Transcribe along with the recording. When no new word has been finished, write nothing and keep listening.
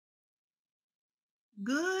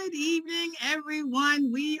Good evening,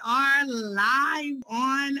 everyone. We are live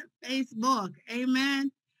on Facebook.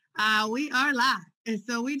 Amen. We are live. And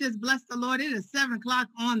so we just bless the Lord. It is 7 o'clock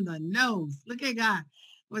on the nose. Look at God.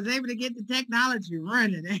 Was able to get the technology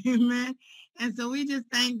running. Amen. And so we just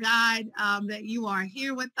thank God that you are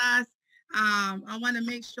here with us. I want to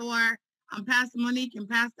make sure Pastor Monique and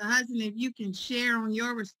Pastor Hudson, if you can share on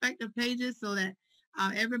your respective pages so that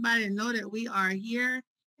everybody know that we are here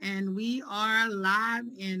and we are live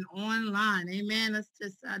and online. Amen.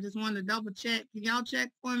 I just want to double check. Can y'all check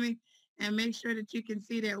for me and make sure that you can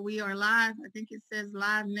see that we are live? I think it says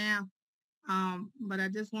live now. But I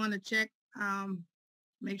just want to check,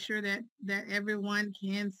 make sure that everyone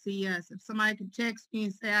can see us. If somebody can text me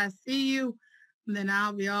and say, I see you, then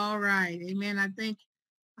I'll be all right. Amen. I think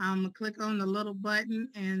I'm going to click on the little button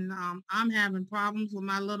and I'm having problems with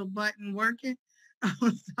my little button working.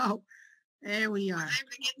 So there we are.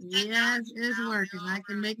 Yes, it's working. I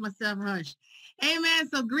can make myself hush. Amen.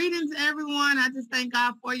 So greetings, everyone. I just thank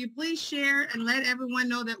God for you. Please share and let everyone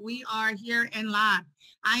know that we are here and live.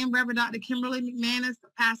 I am Reverend Dr. Kimberly McManus, the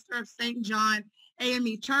pastor of St. John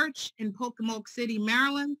AME Church in Pocomoke City,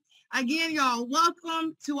 Maryland. Again, y'all,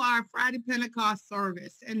 welcome to our Friday Pentecost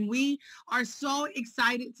service. And we are so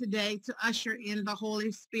excited today to usher in the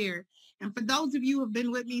Holy Spirit. And for those of you who have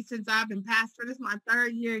been with me since I've been pastor, this is my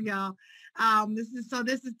third year, y'all. This is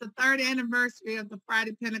the third anniversary of the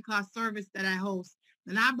Friday Pentecost service that I host.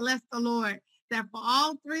 And I bless the Lord that for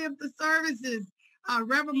all three of the services,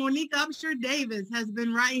 Reverend Monique Upshur Davis has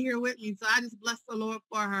been right here with me. So I just bless the Lord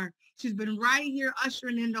for her. She's been right here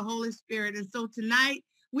ushering in the Holy Spirit. And so tonight,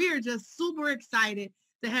 we are just super excited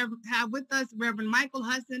to have with us Reverend Michael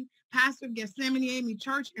Hudson, pastor of Gethsemane AME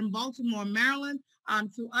Church in Baltimore, Maryland,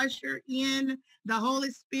 to usher in the Holy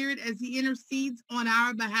Spirit as he intercedes on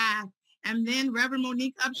our behalf. And then Reverend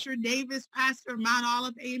Monique Upshur Davis, pastor of Mount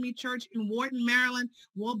Olive AME Church in Worton, Maryland,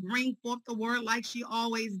 will bring forth the word like she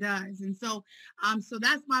always does. And so, so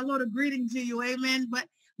that's my little greeting to you, amen. But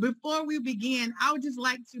before we begin, I would just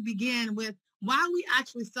like to begin with why we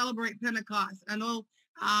actually celebrate Pentecost. I know,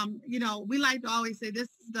 we like to always say this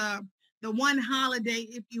is the one holiday,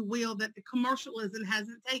 if you will, that the commercialism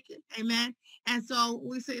hasn't taken. Amen. And so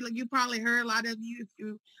we say, like you probably heard, a lot of you, if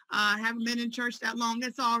you haven't been in church that long,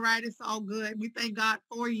 it's all right. It's all good. We thank God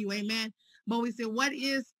for you. Amen. But we say, what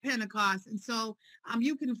is Pentecost? And so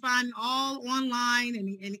you can find all online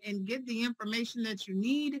and get the information that you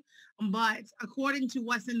need. But according to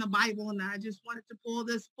what's in the Bible, and I just wanted to pull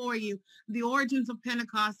this for you, the origins of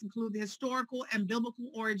Pentecost include the historical and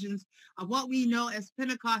biblical origins of what we know as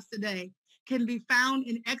Pentecost today, can be found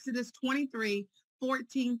in Exodus 23,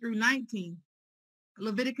 14 through 19,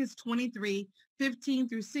 Leviticus 23, 15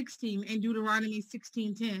 through 16, and Deuteronomy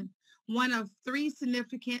 16:10. One of three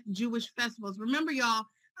significant Jewish festivals. Remember, y'all,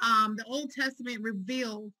 the Old Testament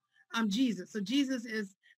revealed Jesus. So Jesus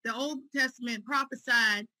is the Old Testament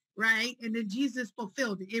prophesied, right? And then Jesus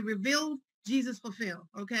fulfilled it. It revealed, Jesus fulfilled,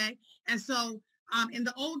 okay? And so in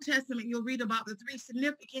the Old Testament, you'll read about the three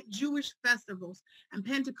significant Jewish festivals. And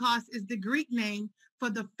Pentecost is the Greek name for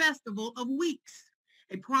the Festival of Weeks,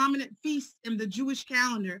 a prominent feast in the Jewish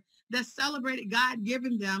calendar that celebrated God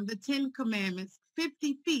giving them the 10 Commandments,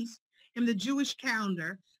 50 feasts in the Jewish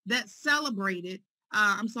calendar that celebrated,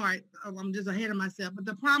 I'm just ahead of myself, but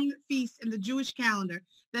the prominent feast in the Jewish calendar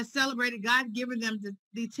that celebrated God giving them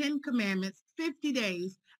the 10 Commandments 50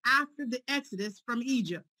 days after the Exodus from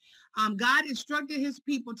Egypt. God instructed his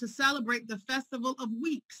people to celebrate the Festival of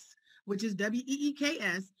Weeks, which is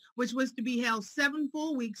WEEKS, which was to be held 7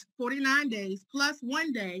 full weeks, 49 days, plus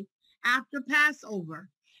 1 day after Passover,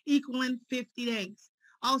 equaling 50 days.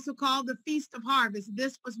 Also called the Feast of Harvest.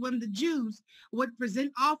 This was when the Jews would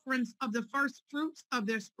present offerings of the first fruits of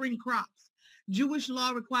their spring crops. Jewish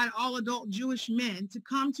law required all adult Jewish men to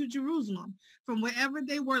come to Jerusalem from wherever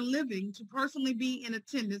they were living to personally be in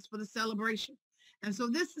attendance for the celebration. And so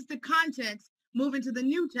this is the context moving to the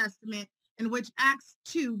New Testament, in which Acts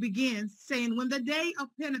 2 begins saying, when the day of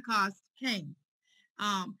Pentecost came,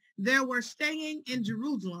 there were staying in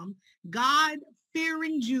Jerusalem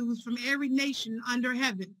God-fearing Jews from every nation under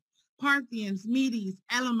heaven, Parthians, Medes,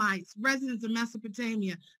 Elamites, residents of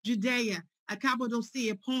Mesopotamia, Judea,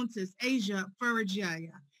 Cappadocia, Pontus, Asia, Phrygia,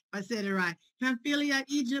 if I said it right, Pamphylia,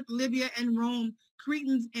 Egypt, Libya, and Rome,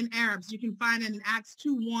 Cretans and Arabs. You can find it in Acts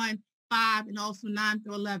 2:1, 5, and also 9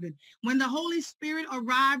 through 11. When the Holy Spirit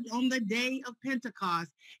arrived on the day of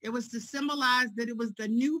Pentecost, it was to symbolize that it was the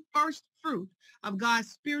new first fruit of God's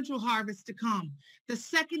spiritual harvest to come, the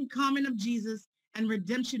second coming of Jesus and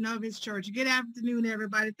redemption of his church. Good afternoon,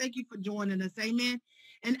 everybody. Thank you for joining us. Amen.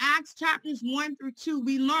 In Acts chapters 1 through 2,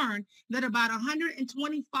 we learn that about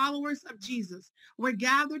 120 followers of Jesus were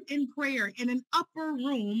gathered in prayer in an upper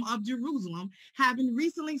room of Jerusalem, having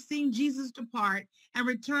recently seen Jesus depart and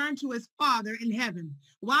return to his Father in heaven.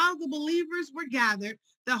 While the believers were gathered,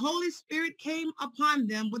 the Holy Spirit came upon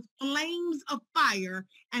them with flames of fire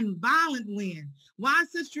and violent wind. Why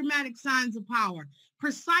such dramatic signs of power?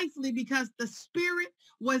 Precisely because the Spirit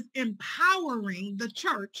was empowering the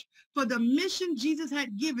church for the mission Jesus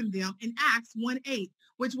had given them in Acts 1:8,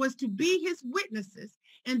 which was to be his witnesses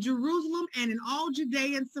in Jerusalem and in all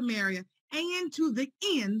Judea and Samaria and to the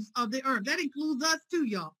ends of the earth. That includes us too,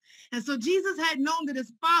 y'all. And so Jesus had known that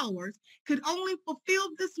his followers could only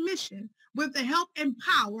fulfill this mission with the help and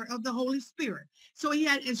power of the Holy Spirit. So he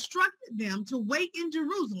had instructed them to wait in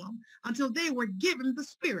Jerusalem until they were given the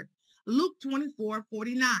Spirit. Luke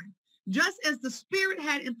 24:49. Just as the Spirit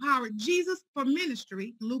had empowered Jesus for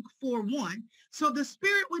ministry, Luke 4:1, so the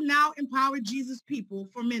Spirit would now empower Jesus' people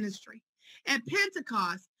for ministry. At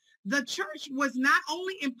Pentecost, the church was not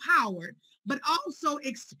only empowered, but also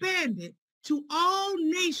expanded to all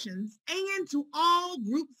nations and to all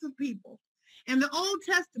groups of people. In the Old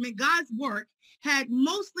Testament, God's work had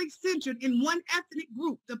mostly centered in one ethnic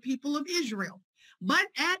group, the people of Israel. But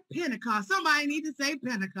at Pentecost, somebody need to say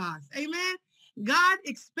Pentecost, amen? God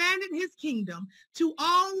expanded his kingdom to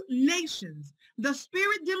all nations. The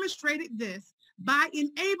Spirit demonstrated this by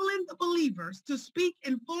enabling the believers to speak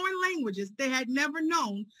in foreign languages they had never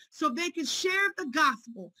known so they could share the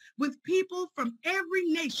gospel with people from every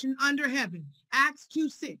nation under heaven. Acts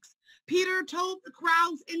 2:6. Peter told the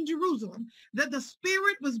crowds in Jerusalem that the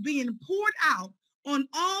Spirit was being poured out on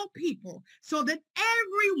all people so that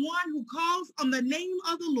everyone who calls on the name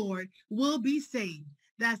of the Lord will be saved.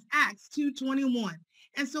 That's Acts 2:21.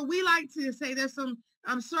 And so we like to say there's some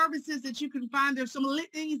services that you can find. There's some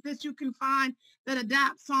litanies that you can find that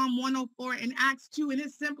adapt Psalm 104 and Acts 2. And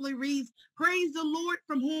it simply reads, praise the Lord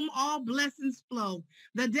from whom all blessings flow.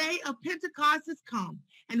 The day of Pentecost has come,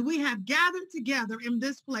 and we have gathered together in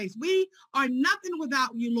this place. We are nothing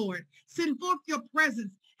without you, Lord. Send forth your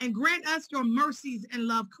presence and grant us your mercies and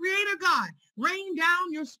love. Creator God, rain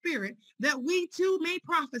down your Spirit that we too may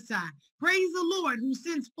prophesy. Praise the Lord who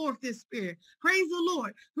sends forth this Spirit. Praise the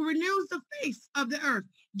Lord who renews the face of the earth.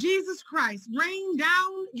 Jesus Christ, rain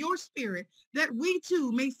down your Spirit that we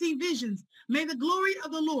too may see visions. May the glory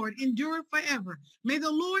of the Lord endure forever. May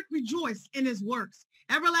the Lord rejoice in his works.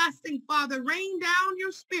 Everlasting Father, rain down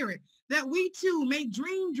your Spirit that we too may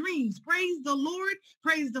dream dreams. Praise the Lord.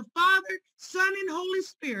 Praise the Father, Son, and Holy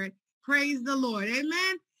Spirit. Praise the Lord.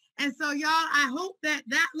 Amen. And so, y'all, I hope that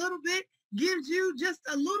little bit gives you just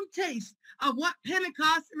a little taste of what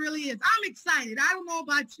Pentecost really is. I'm excited. I don't know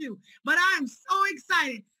about you, but I'm so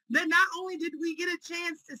excited that not only did we get a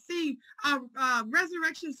chance to see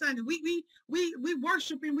Resurrection Sunday, we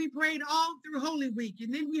worshiped and we prayed all through Holy Week,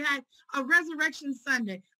 and then we had a Resurrection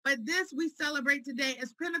Sunday. But this we celebrate today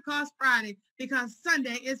as Pentecost Friday because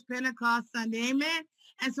Sunday is Pentecost Sunday. Amen.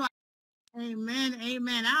 And so, amen,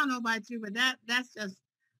 amen. I don't know about you, but that's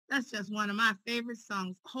just one of my favorite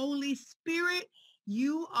songs. Holy Spirit,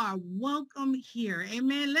 you are welcome here.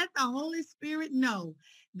 Amen. Let the Holy Spirit know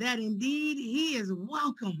that indeed he is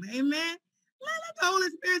welcome. Amen. Let the Holy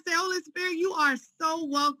Spirit say, Holy Spirit, you are so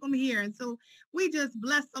welcome here. And so we just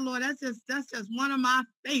bless the Lord. That's just one of my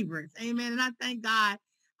favorites. Amen. And I thank God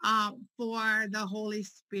for the Holy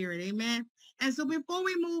Spirit. Amen. And so before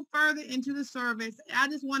we move further into the service, I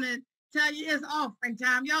just want to tell you it's offering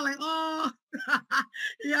time. Y'all like, oh,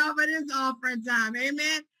 yeah, but it's offering time.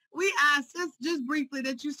 Amen. We ask just briefly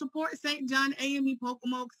that you support St. John AME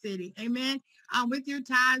Pocomoke City. Amen. With your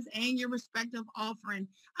tithes and your respective offering.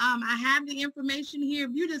 I have the information here.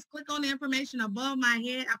 If you just click on the information above my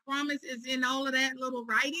head, I promise it's in all of that little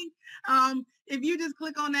writing. If you just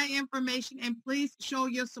click on that information and please show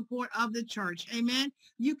your support of the church. Amen.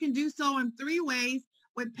 You can do so in 3 ways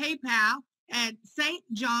with PayPal at St.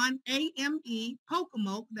 John AME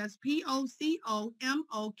Pocomoke, that's POCOMOKE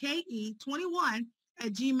 21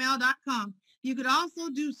 at gmail.com. You could also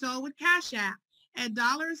do so with Cash App at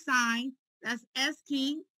 $, that's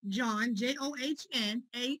ST John, JOHN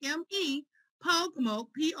AME Pocomoke,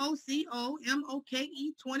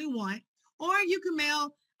 POCOMOKE 21. Or you can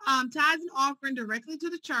mail tithes and offering directly to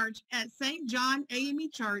the church at St. John AME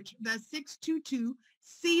Church, that's 622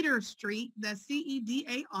 Cedar Street, that's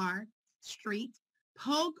CEDAR Street,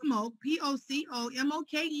 Pocomoke,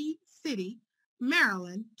 POCOMOKE City,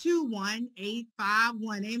 Maryland,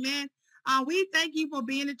 21851. Amen. We thank you for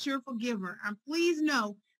being a cheerful giver. And please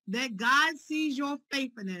know that God sees your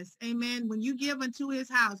faithfulness. Amen. When you give unto his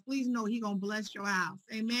house, please know he's going to bless your house.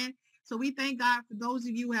 Amen. So we thank God for those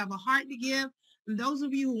of you who have a heart to give, and those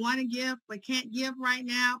of you who want to give but can't give right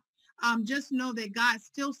now. Just know that God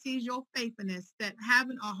still sees your faithfulness, that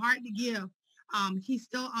having a heart to give, he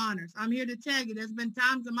still honors. I'm here to tell you, there's been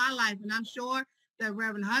times in my life, and I'm sure that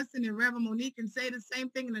Reverend Hudson and Reverend Monique can say the same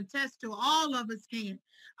thing and attest to, all of us can,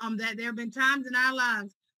 that there have been times in our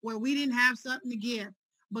lives where we didn't have something to give,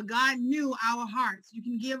 but God knew our hearts. You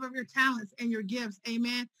can give of your talents and your gifts,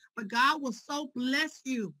 amen, but God will so bless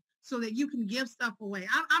you so that you can give stuff away.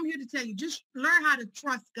 I'm here to tell you, just learn how to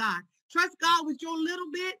trust God. Trust God with your little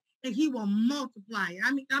bit, and he will multiply it.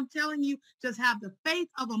 I mean, I'm telling you, just have the faith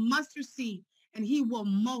of a mustard seed, and he will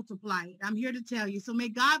multiply it. I'm here to tell you. So may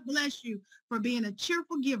God bless you for being a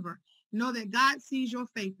cheerful giver. Know that God sees your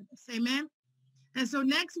faithfulness. Amen. And so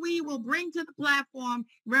next we will bring to the platform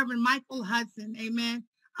Reverend Michael Hudson. Amen.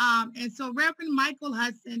 And so Reverend Michael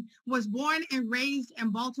Hudson was born and raised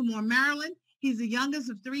in Baltimore, Maryland. He's the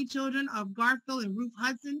youngest of 3 children of Garfield and Ruth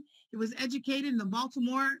Hudson. He was educated in the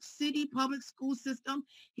Baltimore City public school system.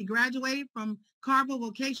 He graduated from Carver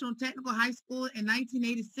Vocational Technical High School in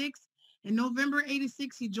 1986. In November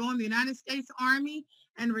 86, he joined the United States Army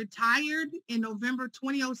and retired in November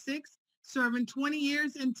 2006, serving 20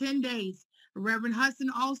 years and 10 days. Reverend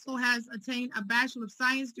Hudson also has attained a Bachelor of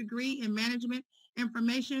Science degree in Management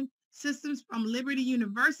Information Systems from Liberty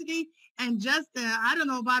University. And just,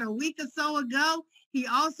 about a week or so ago, he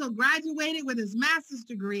also graduated with his master's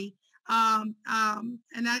degree. And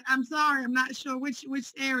I'm sorry, I'm not sure which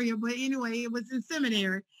area, but anyway, it was in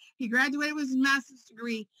seminary. He graduated with his master's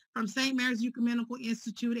degree from St. Mary's Ecumenical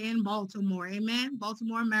Institute in Baltimore. Amen.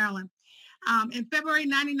 Baltimore, Maryland. In February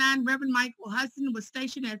 99, Reverend Michael Hudson was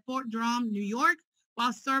stationed at Fort Drum, New York.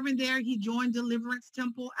 While serving there, he joined Deliverance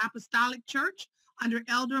Temple Apostolic Church under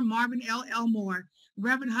Elder Marvin L. Elmore.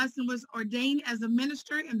 Reverend Hudson was ordained as a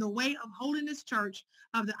minister in the Way of Holiness Church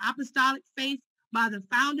of the Apostolic Faith by the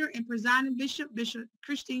founder and presiding Bishop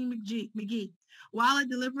Christine McGee. While at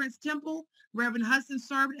Deliverance Temple, Reverend Hudson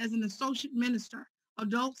served as an associate minister,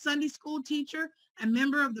 adult Sunday school teacher, a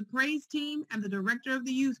member of the praise team, and the director of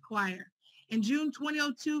the youth choir. In June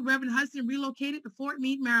 2002, Reverend Hudson relocated to Fort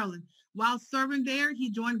Meade, Maryland. While serving there, he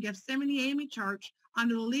joined Gethsemane AME Church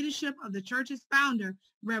under the leadership of the church's founder,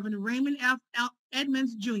 Reverend Raymond F.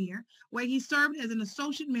 Edmonds Jr., where he served as an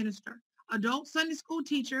associate minister, adult Sunday school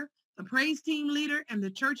teacher, the praise team leader, and the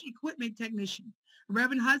church equipment technician.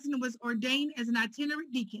 Reverend Hudson was ordained as an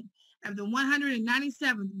itinerant deacon at the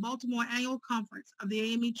 197th Baltimore Annual Conference of the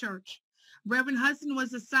AME Church. Reverend Hudson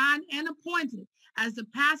was assigned and appointed as the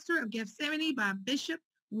pastor of Gethsemane by Bishop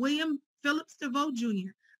William Phillips DeVoe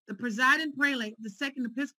Jr., the presiding prelate of the 2nd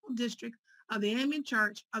Episcopal District of the AME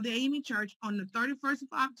Church on the 31st of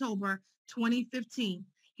October, 2015.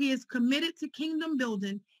 He is committed to kingdom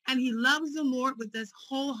building, and he loves the Lord with his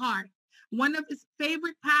whole heart. One of his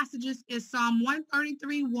favorite passages is Psalm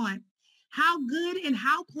 133:1. How good and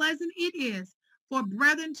how pleasant it is for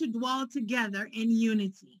brethren to dwell together in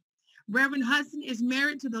unity. Reverend Hudson is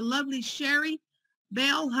married to the lovely Sherry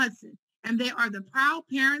Bell Hudson, and they are the proud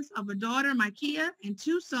parents of a daughter, Micaiah, and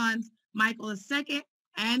 2 sons, Michael II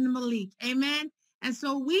and Malik. Amen. And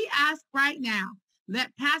so we ask right now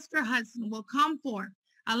that Pastor Hudson will come forth,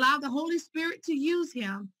 allow the Holy Spirit to use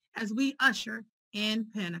him as we usher in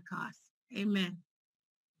Pentecost. Amen.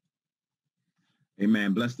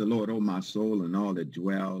 Amen. Bless the Lord, O my soul, and all that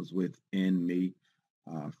dwells within me.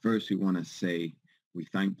 First, we want to say we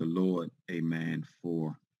thank the Lord, amen,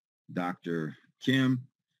 for Dr. Kim,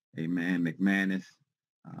 amen, McManus,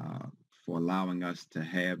 for allowing us to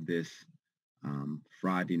have this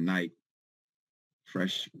Friday night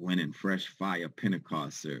fresh wind and fresh fire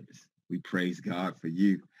Pentecost service. We praise God for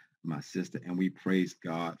you, my sister, and we praise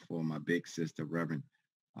God for my big sister, Reverend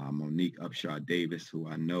Monique Upshur Davis, who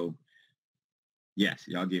I know, yes,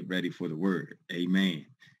 y'all get ready for the word. Amen.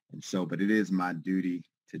 And so, but it is my duty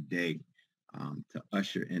today to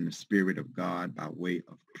usher in the Spirit of God by way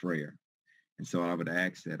of prayer. And so I would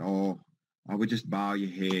ask that I would just bow your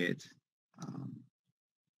heads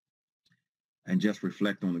and just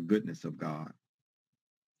reflect on the goodness of God.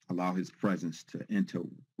 Allow his presence to enter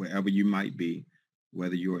wherever you might be,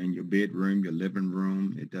 whether you're in your bedroom, your living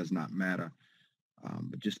room, it does not matter.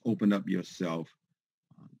 But just open up yourself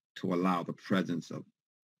to allow the presence of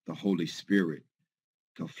the Holy Spirit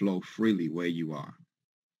to flow freely where you are.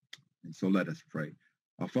 And so let us pray.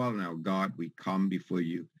 Our Father and our God, we come before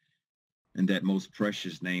you in that most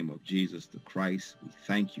precious name of Jesus the Christ. We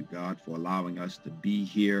thank you, God, for allowing us to be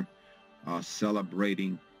here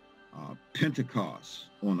celebrating Pentecost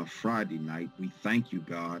on a Friday night. We thank you,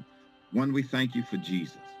 God. One, we thank you for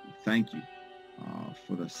Jesus. We thank you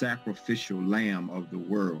for the sacrificial lamb of the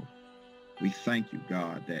world We thank you,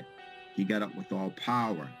 God, that he got up with all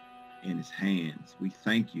power in his hands. We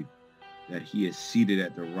thank you that he is seated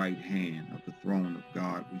at the right hand of the throne of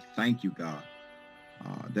God. We thank you, God,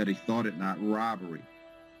 that he thought it not robbery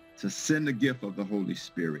to send the gift of the Holy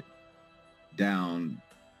Spirit down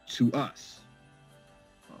to us,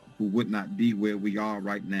 who would not be where we are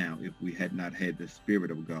right now if we had not had the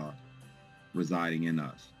Spirit of God residing in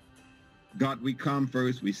us. God, we come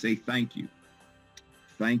first, we say thank you.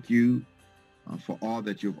 Thank you for all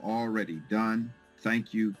that you've already done.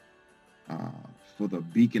 Thank you for the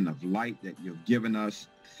beacon of light that you've given us.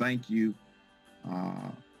 Thank you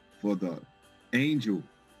for the angel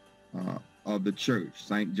of the church,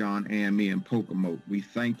 St. John AME in Pocomoke. We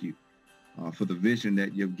thank you for the vision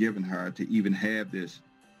that you've given her to even have this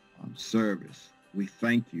service. We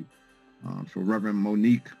thank you for Reverend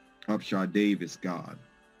Monique Upshur Davis, God,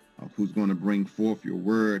 who's going to bring forth your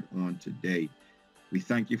word on today. We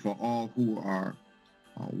thank you for all who are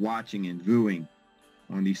watching and viewing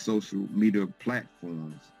on these social media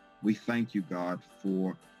platforms. We thank you, God,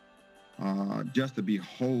 for just to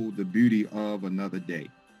behold the beauty of another day.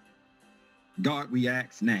 God, we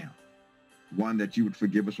ask now, one, that you would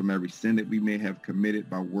forgive us from every sin that we may have committed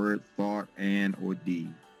by word, thought, and or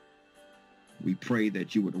deed. We pray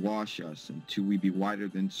that you would wash us until we be whiter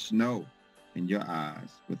than snow in your eyes,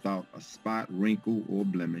 without a spot, wrinkle, or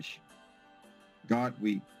blemish. God,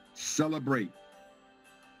 we celebrate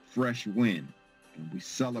fresh wind, and we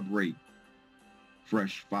celebrate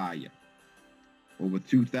fresh fire. Over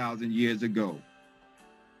 2,000 years ago,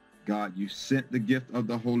 God, you sent the gift of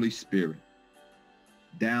the Holy Spirit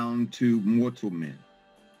down to mortal men,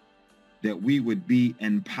 that we would be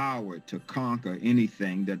empowered to conquer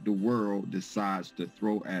anything that the world decides to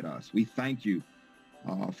throw at us. We thank you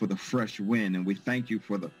for the fresh wind, and we thank you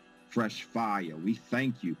for the fresh fire. We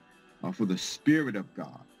thank you for the Spirit of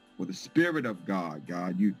God. For the Spirit of God,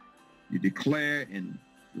 God, you declare in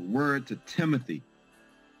the word to Timothy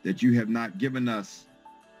that you have not given us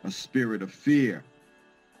a spirit of fear,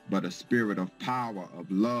 but a spirit of power,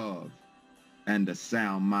 of love, and a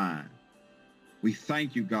sound mind. We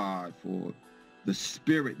thank you, God, for the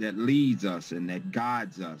Spirit that leads us and that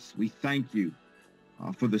guides us. We thank you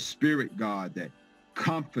for the Spirit, God, that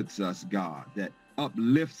comforts us, God, that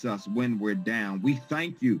uplifts us when we're down. We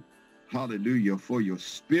thank you, hallelujah, for your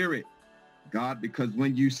Spirit, God, because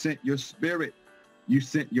when you sent your Spirit, you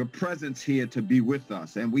sent your presence here to be with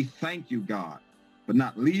us. And we thank you, God, for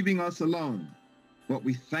not leaving us alone. But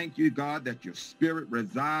we thank you, God, that your Spirit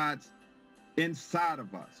resides inside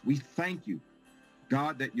of us. We thank you,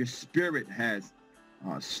 God, that your Spirit has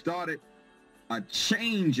started a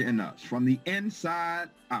change in us from the inside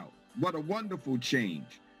out. What a wonderful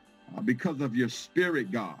change because of your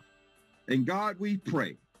Spirit, God. And God, we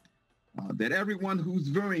pray that everyone who's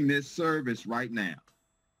viewing this service right now,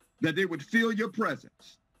 that they would feel your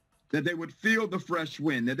presence, that they would feel the fresh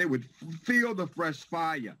wind, that they would feel the fresh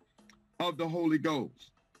fire of the Holy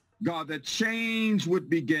Ghost. God, that change would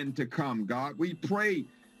begin to come, God. We pray,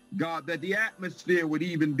 God, that the atmosphere would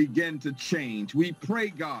even begin to change. We pray,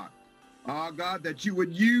 God, God, that you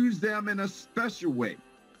would use them in a special way,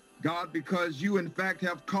 God, because you, in fact,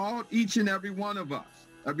 have called each and every one of us,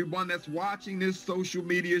 everyone that's watching this social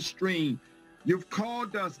media stream. You've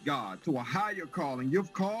called us, God, to a higher calling.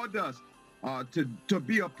 You've called us to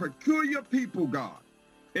be a peculiar people, God,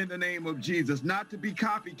 in the name of Jesus, not to be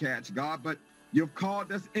copycats, God, but you've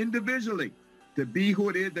called us individually to be who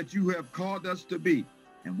it is that you have called us to be.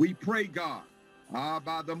 And we pray, God,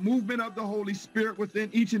 by the movement of the Holy Spirit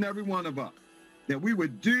within each and every one of us, that we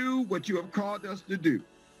would do what you have called us to do,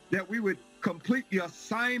 that we would complete the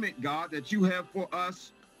assignment, God, that you have for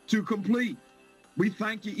us to complete. We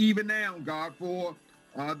thank you even now, God, for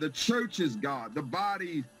the churches, God, the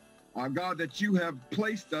bodies, God, that you have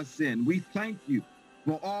placed us in. We thank you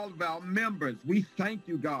for all of our members. We thank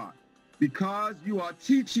you, God, because you are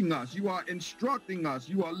teaching us, you are instructing us,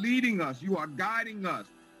 you are leading us, you are guiding us.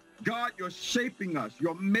 God, you're shaping us,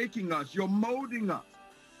 you're making us, you're molding us,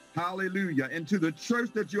 hallelujah, into the church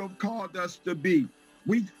that you have called us to be.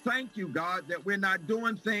 We thank you, God, that we're not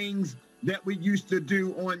doing things that we used to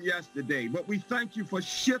do on yesterday, but we thank you for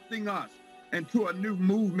shifting us into a new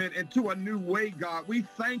movement, into a new way, God. We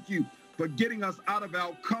thank you for getting us out of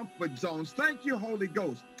our comfort zones. Thank you, Holy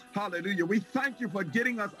Ghost. Hallelujah. We thank you for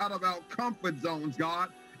getting us out of our comfort zones, God,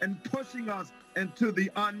 and pushing us into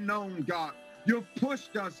the unknown, God. You've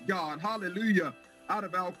pushed us, God, hallelujah, out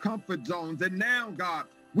of our comfort zones. And now, God,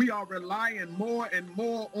 we are relying more and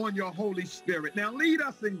more on your Holy Spirit. Now lead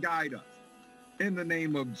us and guide us in the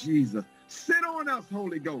name of Jesus. Sit on us,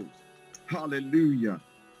 Holy Ghost. Hallelujah.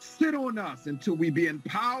 Sit on us until we be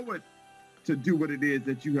empowered to do what it is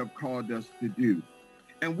that you have called us to do.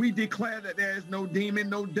 And we declare that there is no demon,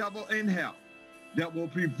 no devil in hell that will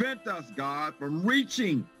prevent us, God, from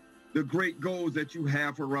reaching the great goals that you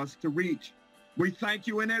have for us to reach. We thank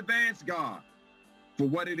you in advance, God, for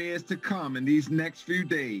what it is to come in these next few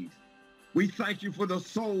days. We thank you for the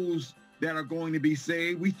souls that are going to be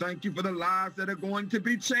saved. We thank you for the lives that are going to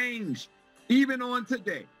be changed, even on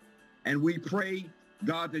today. And we pray,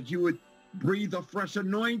 God, that you would breathe a fresh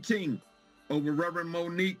anointing over Reverend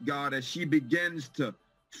Monique, God, as she begins to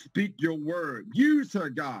speak your word. Use her,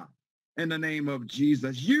 God, in the name of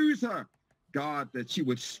Jesus. Use her, God, that she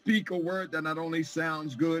would speak a word that not only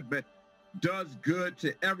sounds good, but does good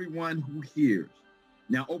to everyone who hears.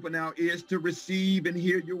 Now open our ears to receive and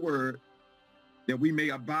hear your word, that we may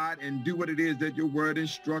abide and do what it is that your word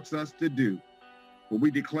instructs us to do. For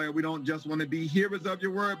we declare we don't just want to be hearers of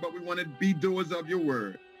your word, but we want to be doers of your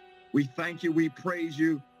word. We thank you, we praise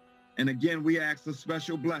you, and again, we ask a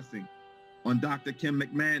special blessing on Dr. Kim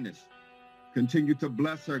McManus. Continue to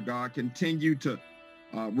bless her, God. Continue to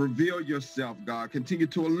reveal yourself, God. Continue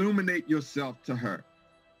to illuminate yourself to her,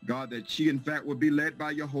 God, that she, in fact, will be led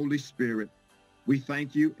by your Holy Spirit. We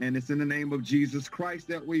thank you, and it's in the name of Jesus Christ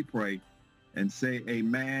that we pray and say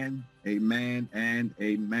amen, amen, and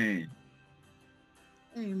amen.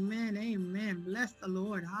 Amen, amen. Bless the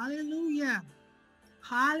Lord. Hallelujah.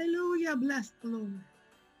 Hallelujah. Bless the Lord.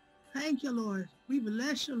 Thank you, Lord. We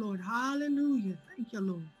bless you, Lord. Hallelujah. Thank you,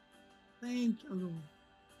 Lord. Thank you, Lord.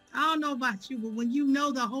 I don't know about you, but when you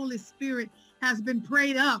know the Holy Spirit has been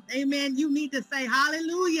prayed up, amen, you need to say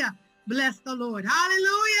hallelujah. Bless the Lord.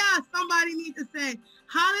 Hallelujah. Somebody needs to say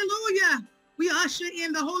hallelujah. We usher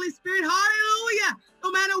in the Holy Spirit. Hallelujah.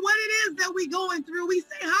 No matter what it is that we're going through, we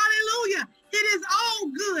say hallelujah. It is all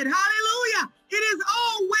good. Hallelujah. It is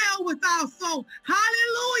all well with our soul.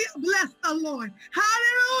 Hallelujah. Bless the Lord.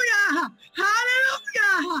 Hallelujah.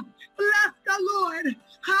 Hallelujah. Bless the Lord.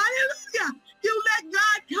 Hallelujah. You let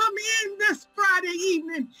God come in this Friday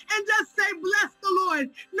evening and just say, bless the Lord.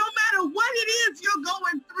 No matter what it is you're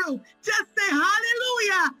going through, just say,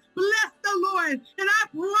 hallelujah. Bless the Lord. And I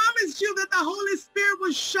promise you that the Holy Spirit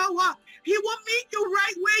will show up. He will meet you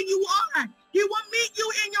right where you are. He will meet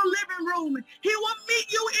you in your living room. He will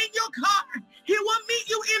meet you in your car. He will meet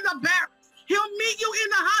you in the barracks. He'll meet you in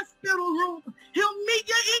the hospital room. He'll meet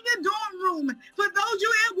you in your dorm room. For those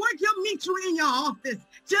you at work, he'll meet you in your office.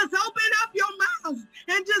 Just open up your mouth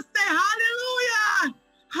and just say, hallelujah,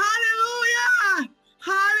 hallelujah,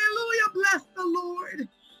 hallelujah, bless the Lord.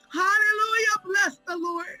 Hallelujah, bless the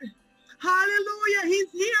Lord. Hallelujah,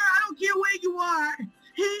 he's here. I don't care where you are.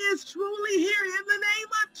 He is truly here in the name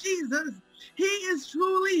of Jesus. He is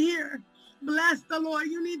truly here. Bless the Lord.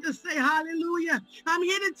 You need to say hallelujah. I'm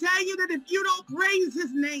here to tell you that if you don't praise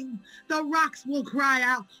his name, the rocks will cry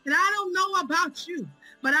out. And I don't know about you,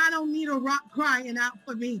 but I don't need a rock crying out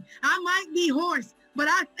for me. I might be hoarse, but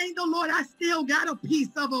I thank the Lord I still got a piece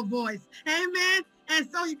of a voice. Amen. And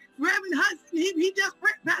so Reverend Hudson, he just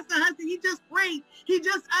prayed, Pastor Hudson, he just prayed. He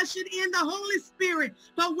just ushered in the Holy Spirit.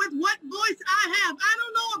 But with what voice I have, I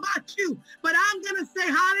don't know about you, but I'm going to say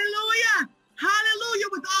hallelujah. Hallelujah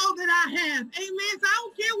with all that I have. Amen. So I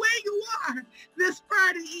don't care where you are this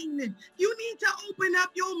Friday evening. You need to open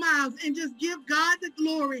up your mouths and just give God the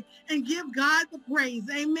glory and give God the praise.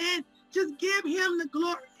 Amen. Just give him the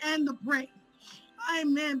glory and the praise.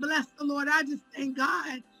 Amen. Bless the Lord. I just thank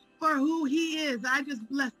God for who he is. I just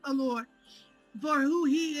bless the Lord for who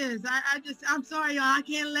he is. I'm sorry, y'all. I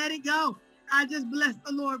can't let it go. I just bless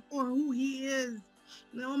the Lord for who he is.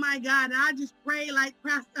 Oh my God. I just pray like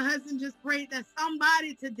Pastor Hudson just prayed that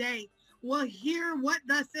somebody today will hear what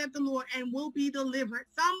thus said the Lord and will be delivered.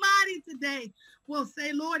 Somebody today will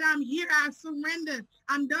say, Lord, I'm here. I surrender.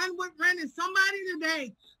 I'm done with running. Somebody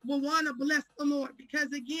today will want to bless the Lord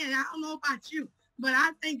because again, I don't know about you, but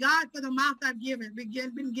I thank God for the mouth I've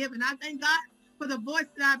been given. I thank God for the voice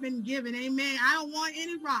that I've been given. Amen. I don't want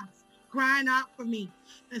any rocks crying out for me.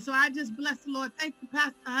 And so I just bless the Lord. Thank you,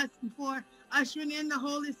 Pastor Hudson, for ushering in the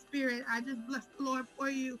Holy Spirit. I just bless the Lord for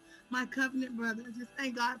you, my covenant brother. I just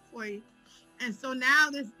thank God for you. And so now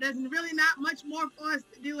there's really not much more for us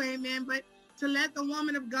to do, amen, but to let the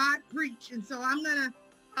woman of God preach. And so I'm going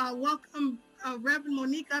to welcome Reverend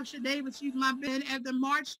Monique Upshur Davis. She's my bid at the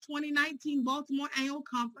March 2019 Baltimore Annual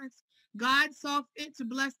Conference. God saw fit to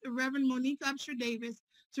bless the Reverend Monique Upshur Davis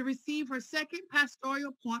to receive her second pastoral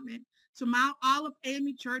appointment to Mount Olive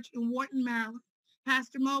AME Church in Worton, Maryland.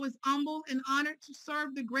 Pastor Mo is humbled and honored to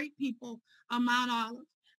serve the great people of Mount Olive.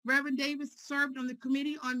 Reverend Davis served on the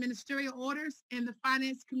Committee on Ministerial Orders and the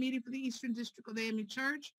Finance Committee for the Eastern District of the AME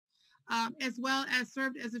Church. as well as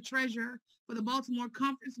served as a treasurer for the Baltimore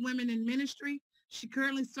Conference Women in Ministry. She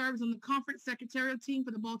currently serves on the conference secretarial team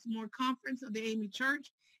for the Baltimore Conference of the AME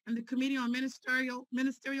Church and the Committee on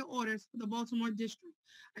Ministerial Orders for the Baltimore District.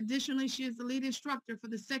 Additionally, she is the lead instructor for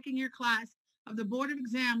the second-year class of the Board of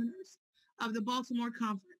Examiners of the Baltimore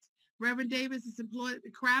Conference. Reverend Davis is employed at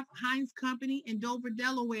the Kraft Heinz Company in Dover,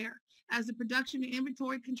 Delaware, as the Production and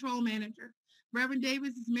Inventory Control Manager. Reverend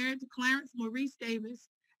Davis is married to Clarence Maurice Davis,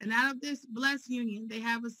 and out of this blessed union, they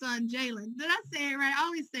have a son, Jalen. Did I say it right? I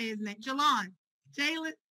always say his name, Jalon.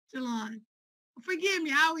 Jalon. Forgive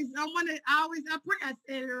me. I pray I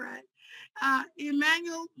said it right.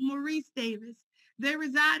 Emmanuel Maurice Davis. They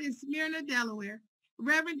reside in Smyrna, Delaware.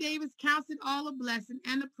 Reverend Davis counts it all a blessing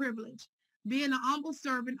and a privilege, being a humble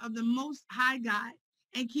servant of the Most High God,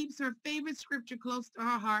 and keeps her favorite scripture close to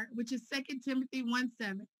her heart, which is 2 Timothy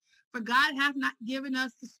 1:7. For God hath not given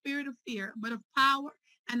us the spirit of fear, but of power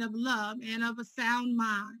and of love and of a sound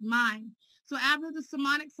mind. So after the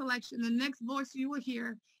sermonic selection, the next voice you will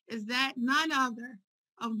hear is that none other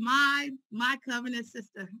of my covenant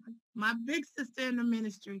sister, my big sister in the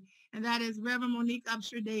ministry, and that is Reverend Monique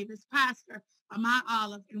Upshur Davis, pastor of Mount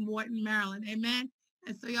Olive in Worton, Maryland. Amen.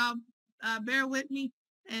 And so y'all bear with me.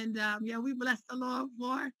 And we bless the Lord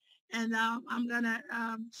for, and I'm going to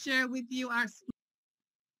share with you our.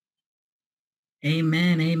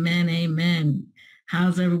 Amen, amen, amen.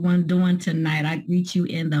 How's everyone doing tonight? I greet you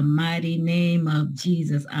in the mighty name of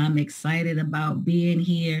Jesus. I'm excited about being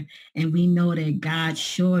here, and we know that God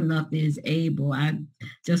sure enough is able. I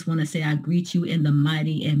just want to say I greet you in the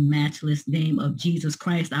mighty and matchless name of Jesus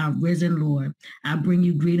Christ, our risen Lord. I bring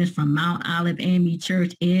you greetings from Mount Olive AME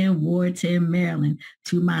Church in Worton, Maryland,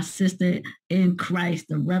 to my sister in Christ,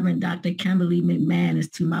 the Reverend Dr. Kimberly McManus,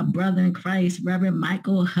 to my brother in Christ, Reverend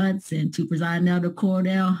Michael Hudson, to Presiding Elder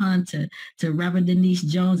Cordell Hunter, to Reverend Denise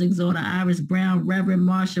Jones, Exhorter Iris Brown, Reverend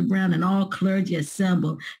Marsha Brown, and all clergy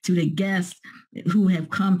assembled, to the guests who have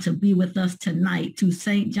come to be with us tonight, to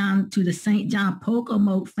St. John, to the St. John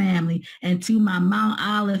Pocomoke family, and to my Mount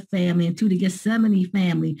Olive family, and to the Gethsemane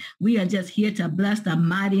family. We are just here to bless the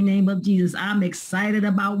mighty name of Jesus. I'm excited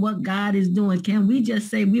about what God is doing. Can we just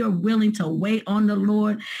say we are willing to wait on the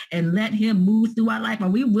Lord and let him move through our life? Are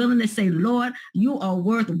we willing to say, Lord, you are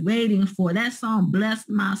worth waiting for? That song blessed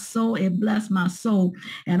my soul. It blessed my soul.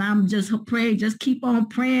 And I'm just praying, just keep on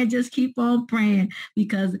praying,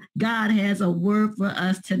 because God has a word for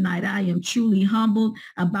us tonight. I am truly humbled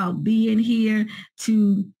about being here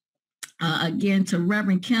to again, to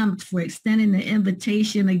Reverend Kim for extending the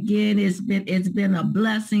invitation. Again, it's been a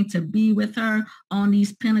blessing to be with her on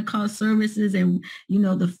these Pentecost services. And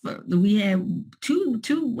we have two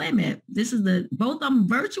women. This is both of them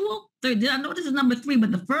virtual. I know this is number 3,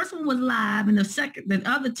 but the first one was live, and the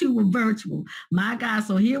other 2 were virtual. My God,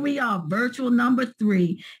 so here we are, virtual number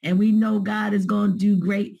 3, and we know God is going to do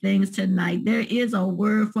great things tonight. There is a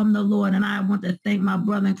word from the Lord, and I want to thank my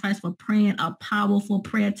brother in Christ for praying a powerful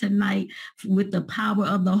prayer tonight with the power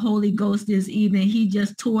of the Holy Ghost this evening. He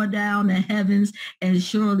just tore down the heavens and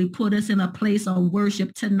surely put us in a place of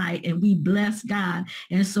worship tonight, and we bless God.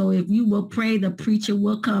 And so if you will pray, the preacher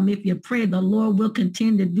will come. If you pray, the Lord will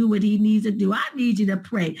continue to do what he needs to do. I need you to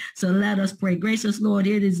pray. So let us pray. Gracious Lord,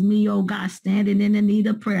 it is me, oh God, standing in the need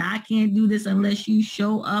of prayer. I can't do this unless you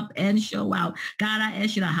show up and show out. God, I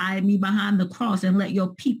ask you to hide me behind the cross and let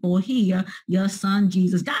your people hear your son,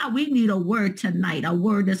 Jesus. God, we need a word tonight, a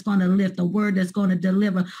word that's going to lift, a word that's going to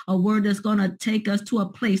deliver, a word that's going to take us to a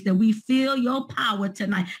place that we feel your power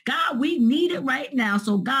tonight. God, we need it right now.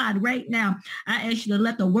 So God, right now, I ask you to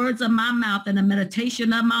let the words of my mouth and the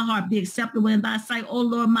meditation of my heart be acceptable in thy sight, oh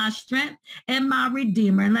Lord, my strength and my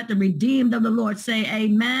redeemer. And let the redeemed of the Lord say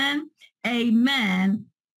amen, amen,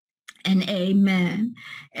 and amen.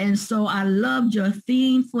 And so I loved your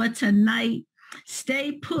theme for tonight.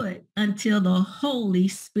 Stay put until the Holy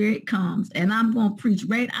Spirit comes. And I'm going to preach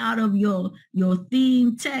right out of your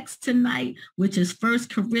theme text tonight, which is 1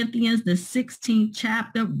 Corinthians, the 16th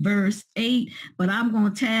chapter, verse 8. But I'm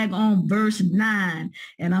going to tag on verse 9,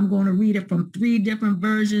 and I'm going to read it from 3 different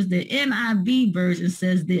versions. The NIV version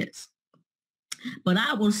says this: but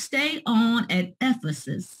I will stay on at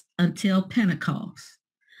Ephesus until Pentecost,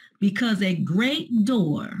 because a great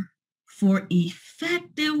door for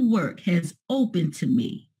effective work has opened to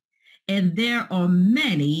me, and there are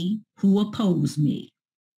many who oppose me.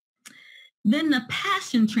 Then the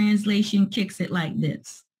Passion Translation kicks it like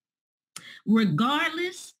this: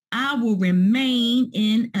 regardless, I will remain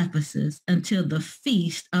in Ephesus until the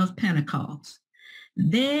Feast of Pentecost.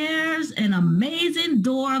 There's an amazing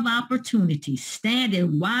door of opportunity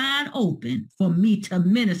standing wide open for me to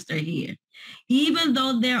minister here. even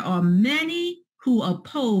though there are many who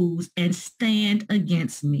oppose and stand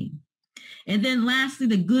against me. And then lastly,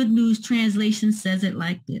 the Good News Translation says it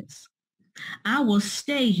like this: I will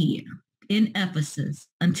stay here in Ephesus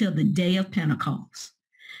until the day of Pentecost.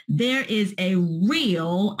 There is a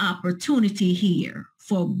real opportunity here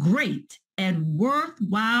for great and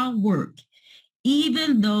worthwhile work,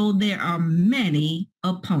 even though there are many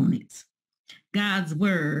opponents. God's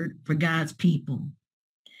word for God's people.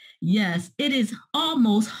 Yes, it is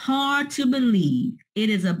almost hard to believe it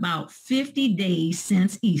is about 50 days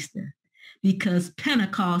since Easter, because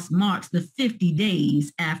Pentecost marks the 50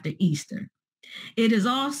 days after Easter. It is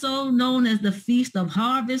also known as the Feast of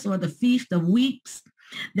Harvest or the Feast of Weeks,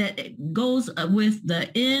 that goes with the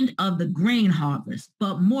end of the grain harvest.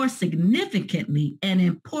 But more significantly and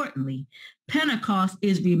importantly, Pentecost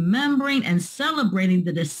is remembering and celebrating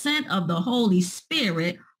the descent of the Holy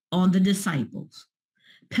Spirit on the disciples.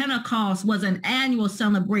 Pentecost was an annual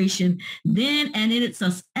celebration then, and it's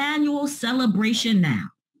an annual celebration now.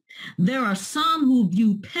 There are some who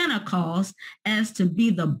view Pentecost as to be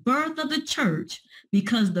the birth of the church,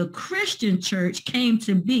 because the Christian church came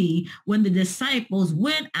to be when the disciples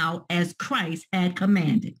went out as Christ had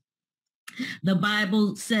commanded. The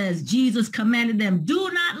Bible says Jesus commanded them, do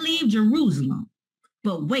not leave Jerusalem,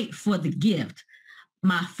 but wait for the gift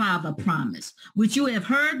my Father promised, which you have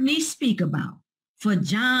heard me speak about. For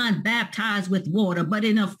John baptized with water, but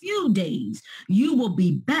in a few days you will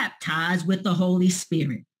be baptized with the Holy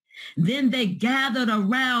Spirit. Then they gathered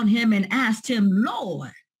around him and asked him,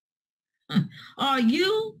 Lord, are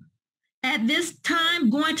you at this time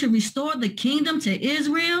going to restore the kingdom to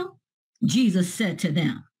Israel? Jesus said to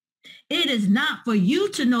them, it is not for you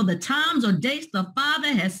to know the times or dates the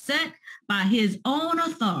Father has set by his own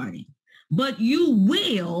authority, but you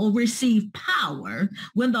will receive power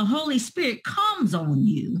when the Holy Spirit comes on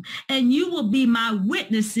you, and you will be my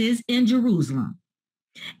witnesses in Jerusalem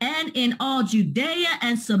and in all Judea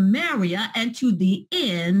and Samaria and to the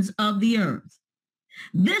ends of the earth.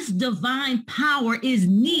 This divine power is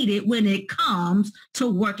needed when it comes to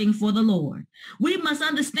working for the Lord. We must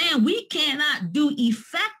understand we cannot do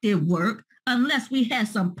effective work unless we have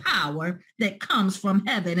some power that comes from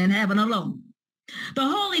heaven and heaven alone. The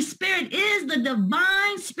Holy Spirit is the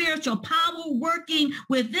divine spiritual power working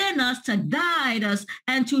within us to guide us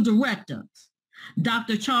and to direct us.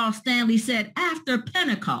 Dr. Charles Stanley said, after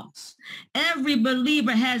Pentecost, every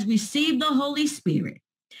believer has received the Holy Spirit.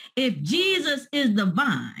 If Jesus is the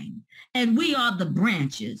vine and we are the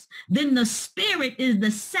branches, then the Spirit is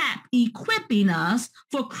the sap equipping us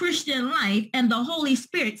for Christian life, and the Holy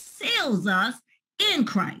Spirit seals us in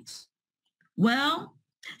Christ. Well,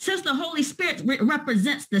 since the Holy Spirit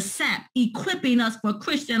represents the sap equipping us for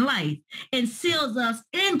Christian life and seals us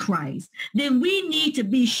in Christ, then we need to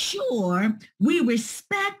be sure we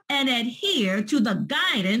respect and adhere to the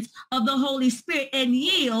guidance of the Holy Spirit and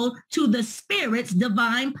yield to the Spirit's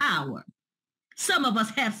divine power. Some of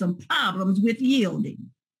us have some problems with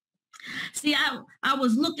yielding. See, I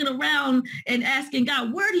was looking around and asking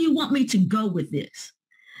God, where do you want me to go with this?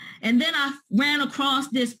 And then I ran across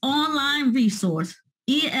this online resource,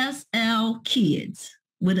 ESL Kids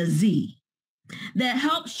with a Z, that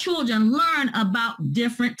helps children learn about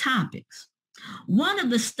different topics. One of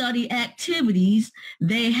the study activities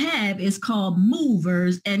they have is called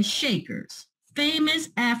Movers and Shakers, famous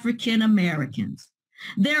African Americans.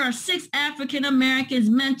 There are 6 African Americans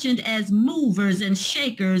mentioned as movers and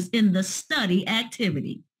shakers in the study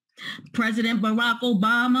activity. President Barack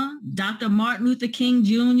Obama, Dr. Martin Luther King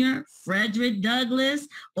Jr., Frederick Douglass,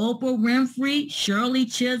 Oprah Winfrey, Shirley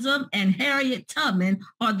Chisholm, and Harriet Tubman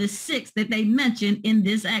are the 6 that they mentioned in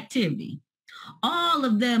this activity. All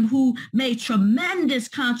of them who made tremendous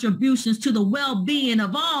contributions to the well-being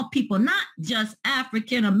of all people, not just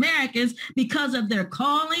African Americans, because of their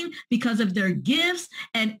calling, because of their gifts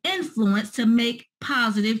and influence to make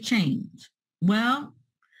positive change. Well,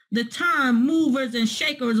 the term movers and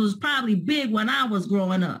shakers was probably big when I was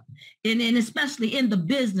growing up, and especially in the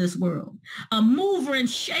business world. A mover and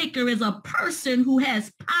shaker is a person who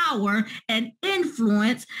has power and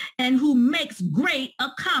influence and who makes great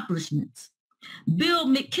accomplishments. Bill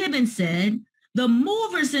McKibben said, the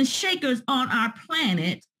movers and shakers on our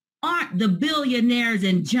planet aren't the billionaires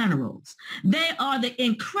and generals. They are the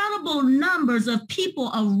incredible numbers of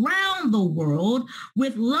people around the world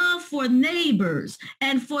with love for neighbors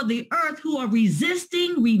and for the earth who are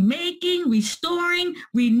resisting, remaking, restoring,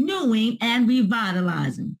 renewing, and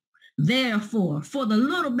revitalizing. Therefore, for the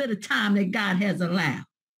little bit of time that God has allowed,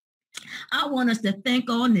 I want us to think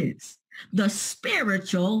on this: the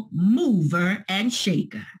spiritual mover and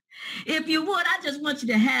shaker. If you would, I just want you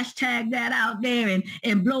to hashtag that out there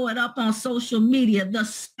and blow it up on social media, the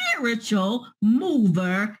spiritual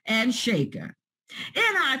mover and shaker.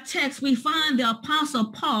 In our text, we find the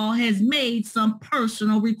Apostle Paul has made some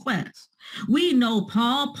personal requests. We know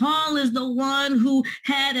Paul. Paul is the one who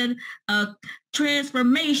had a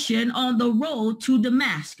transformation on the road to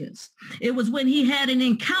Damascus. It was when he had an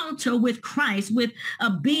encounter with Christ with a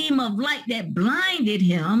beam of light that blinded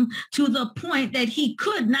him to the point that he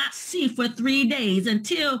could not see for 3 days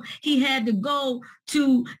until he had to go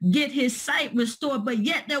to get his sight restored. But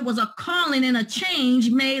yet there was a calling and a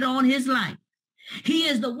change made on his life. He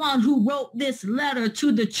is the one who wrote this letter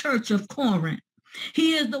to the church of Corinth.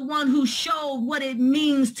 He is the one who showed what it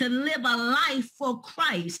means to live a life for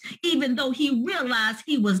Christ, even though he realized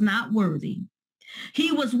he was not worthy.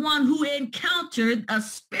 He was one who encountered a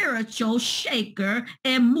spiritual shaker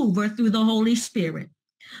and mover through the Holy Spirit.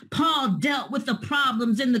 Paul dealt with the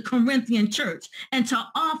problems in the Corinthian church and to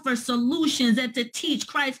offer solutions and to teach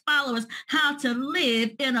Christ followers how to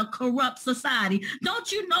live in a corrupt society. Don't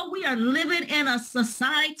you know we are living in a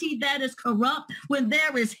society that is corrupt, when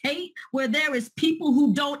there is hate, where there is people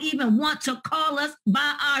who don't even want to call us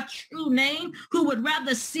by our true name, who would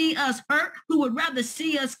rather see us hurt, who would rather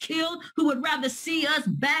see us killed, who would rather see us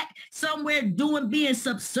back somewhere being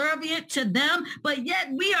subservient to them. But yet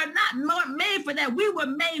we are not made for that. We were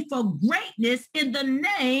made for greatness in the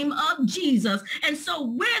name of Jesus. And so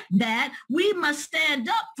with that, we must stand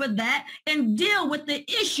up for that and deal with the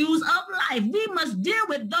issues of life. We must deal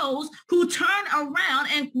with those who turn around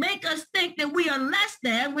and make us think that we are less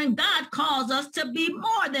than when God calls us to be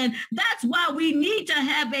more than. That's why we need to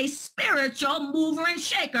have a spiritual mover and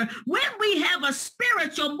shaker. When we have a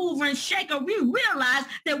spiritual mover and shaker, we realize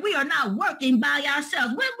that we are not working by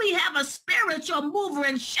ourselves. When we have a spiritual mover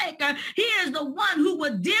and shaker, he is the one who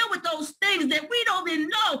will deal with those things that we don't even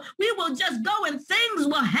know. We will just go and things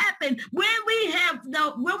will happen when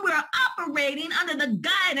we're operating under the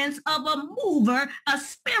guidance of a mover, a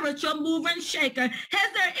spiritual mover and shaker.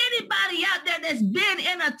 Has there anybody out there that's been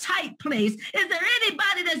in a tight place? Is there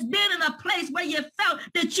anybody that's been in a place where you felt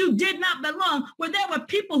that you did not belong, where there were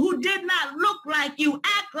people who did not look like you,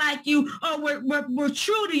 act like you, or were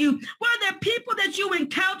true to you? Were there people that you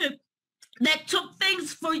encountered that took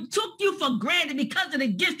you for granted because of the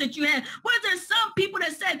gifts that you had? Was there some people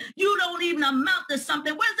that said you don't even amount to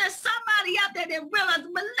something? Was there somebody out there that realized?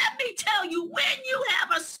 But let me tell you, when you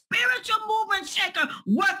have a spiritual mover and shaker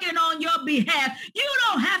working on your behalf, you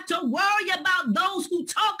don't have to worry about those who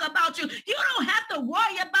talk about you. You don't have to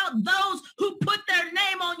worry about those who put their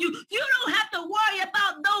name on you. You don't have to worry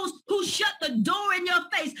about those who shut the door in your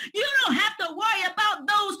face. You don't have to worry about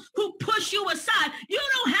those who push you aside. You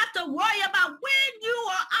don't have to worry about when you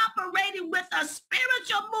are operating with a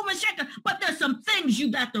spiritual mover and shaker. But there's some things you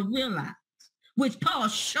got to realize, which Paul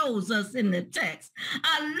shows us in the text.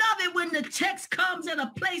 I love it when the text comes in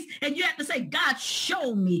a place and you have to say, God,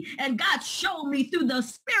 show me. And God showed me through the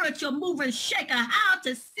spiritual mover and shaker how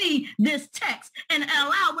to see this text and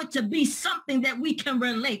allow it to be something that we can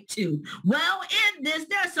relate to. Well, in this,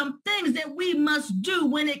 there are some things that we must do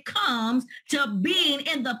when it comes to being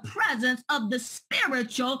in the presence of the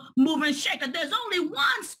spiritual mover and shaker. There's only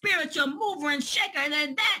one spiritual mover and shaker,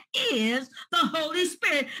 and that is the Holy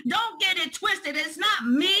Spirit. Don't get it twisted. It's not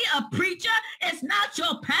me, a preacher. It's not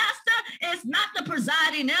your pastor. It's not the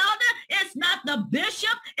presiding elder. It's not the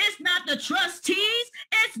bishop. It's not the trustees.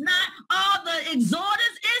 It's not all the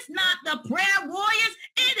exhorters. It's not the prayer warriors.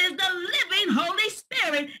 It is the living Holy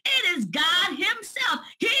Spirit. It is God himself.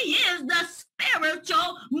 He is the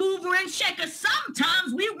spiritual mover and shaker.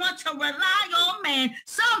 Sometimes we want to rely on man.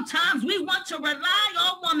 Sometimes we want to rely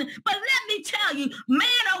on woman. But let me tell you, man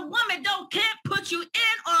or woman can't put you in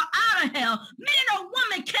or out of hell. Man or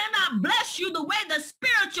woman cannot bless you the way the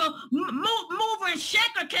spiritual mover and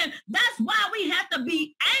shaker can. That's why we have to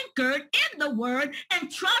be anchored in the word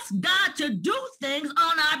and trust God to do things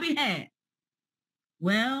on our behalf.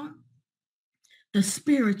 Well, the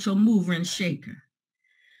spiritual mover and shaker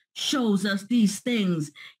shows us these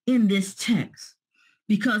things in this text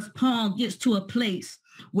because Paul gets to a place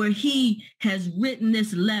where he has written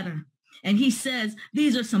this letter. And he says,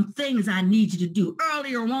 these are some things I need you to do.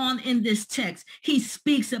 Earlier on in this text, he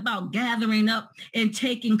speaks about gathering up and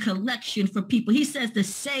taking collection for people. He says to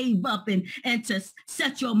save up and to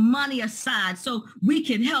set your money aside so we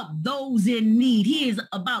can help those in need. He is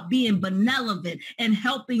about being benevolent and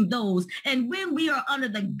helping those. And when we are under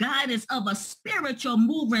the guidance of a spiritual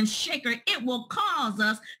mover and shaker, it will cause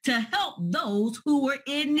us to help those who are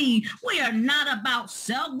in need. We are not about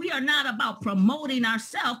self. We are not about promoting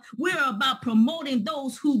ourselves. We are about promoting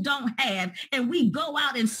those who don't have, and we go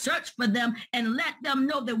out and search for them and let them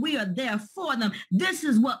know that we are there for them. This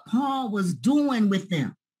is what Paul was doing with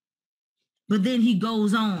them. But then he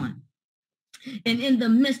goes on. And in the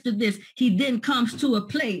midst of this, he then comes to a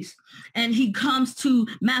place, and he comes to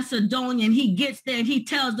Macedonia, and he gets there and he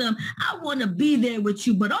tells them, I want to be there with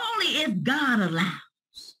you, but only if God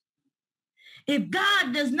allows. If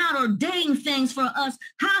God does not ordain things for us,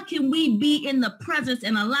 how can we be in the presence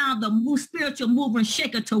and allow the spiritual mover and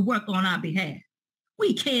shaker to work on our behalf?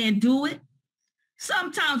 We can't do it.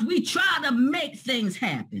 Sometimes we try to make things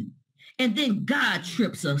happen, and then God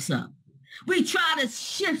trips us up. We try to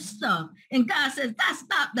shift stuff, and God says, that's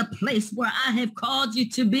not the place where I have called you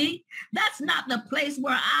to be. That's not the place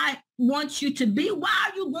where I want you to be. Why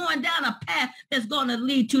are you going down a path that's going to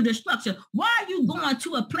lead to destruction? Why are you going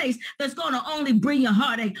to a place that's going to only bring you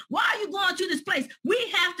heartache? Why are you going to this place? We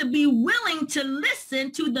have to be willing to listen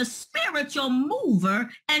to the spiritual mover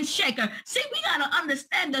and shaker. See, we got to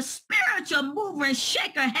understand the spiritual mover and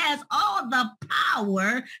shaker has all the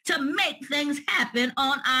power to make things happen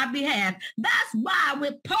on our behalf. That's why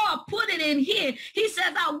when Paul put it in here, he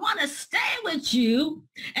says, I want to stay with you,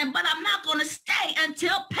 but I'm not going to stay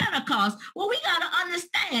until Pentecost. Well, we got to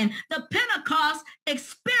understand the Pentecost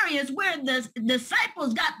experience where the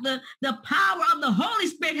disciples got the power of the Holy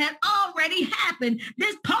Spirit had already happened.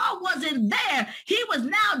 This Paul wasn't there. He was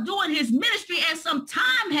now doing his ministry, and some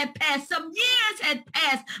time had passed, some years had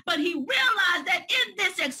passed, but he realized that in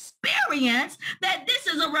this experience, that this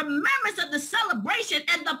is a remembrance of the celebration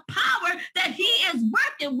and the power that he is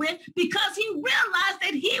working with, because he realized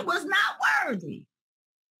that he was not worthy.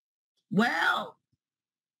 Well,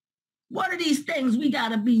 what are these things we got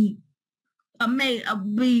to be made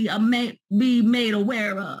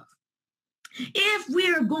aware of? If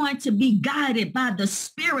we're going to be guided by the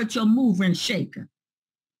spiritual mover and shaker,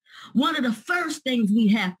 one of the first things we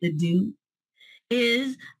have to do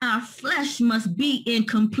is our flesh must be in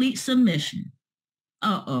complete submission.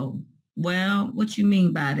 Well, what you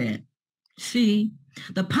mean by that? See,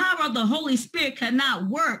 the power of the Holy Spirit cannot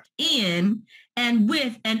work in and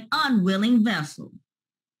with an unwilling vessel.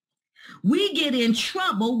 We get in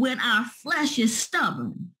trouble when our flesh is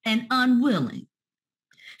stubborn and unwilling.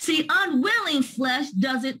 See, unwilling flesh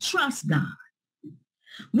doesn't trust God.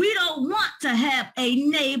 We don't want to have a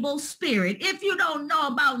Nabal spirit. If you don't know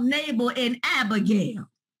about Nabal and Abigail,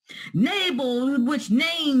 Nabal, which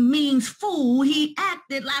name means fool, he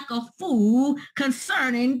acted like a fool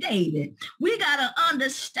concerning David. We got to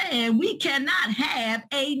understand we cannot have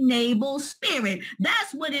a Nabal spirit.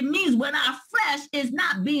 That's what it means when our flesh is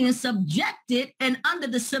not being subjected and under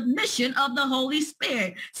the submission of the Holy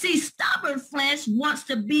Spirit. See, stubborn flesh wants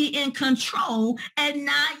to be in control and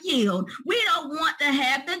not yield. We don't want to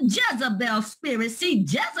have the Jezebel spirit. See,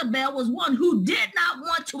 Jezebel was one who did not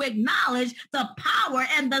want to acknowledge the power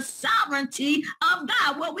and the sovereignty of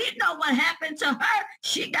God. Well, we know what happened to her.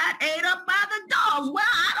 She got ate up by the dogs. Well,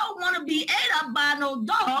 I don't want to be ate up by no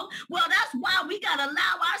dog. Well, that's why we got to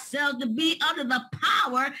allow ourselves to be under the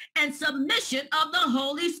power and submission of the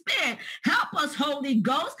Holy Spirit. Help us, Holy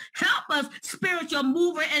Ghost. Help us, spiritual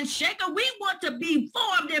mover and shaker. We want to be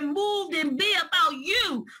formed and moved and be about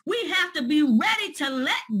you. We have to be ready to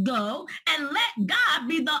let go and let God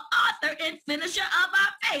be the author and finisher of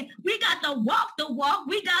our faith. We got to walk the walk.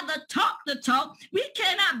 We got to talk the talk. We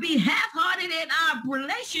cannot be half-hearted in our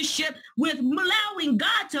relationship with allowing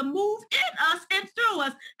God to move in us and through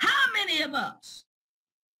us. How many of us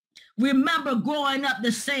remember growing up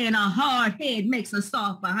the saying, a hard head makes a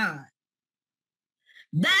soft behind?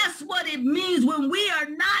 That's what it means when we are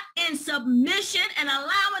not in submission and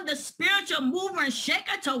allowing the spiritual mover and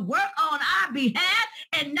shaker to work on our behalf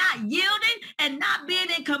and not yielding and not being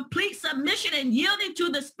in complete submission and yielding to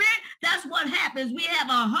the Spirit. That's what happens. We have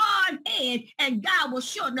a hard head, and God will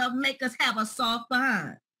sure enough make us have a soft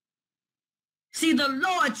behind. See, the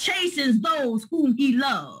Lord chastens those whom he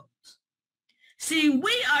loves. See,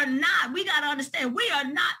 we got to understand, we are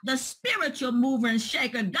not the spiritual mover and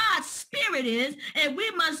shaker. God's spirit is, and we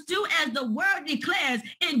must do as the word declares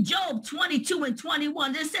in Job 22 and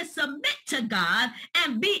 21. It says, submit to God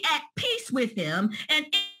and be at peace with him, and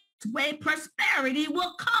way prosperity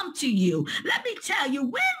will come to you. Let me tell you,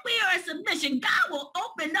 when we are in submission, God will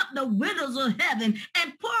open up the windows of heaven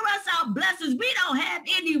and pour us out blessings we don't have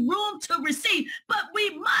any room to receive, but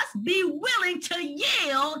we must be willing to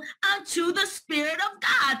yield unto the Spirit of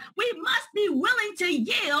God. We must be willing to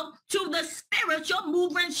yield to the spiritual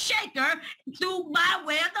mover and shaker by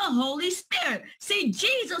way of the Holy Spirit. See,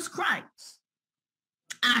 Jesus Christ,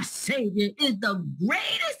 our Savior, is the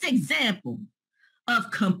greatest example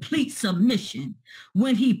of complete submission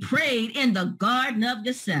when he prayed in the Garden of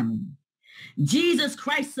Gethsemane. Jesus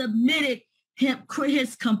Christ submitted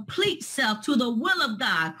his complete self to the will of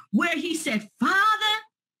God, where he said, Father,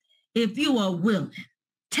 if you are willing,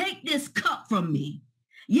 take this cup from me,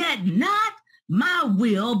 yet not my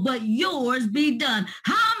will, but yours be done.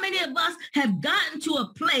 How many of us have gotten to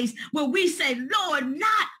a place where we say, Lord,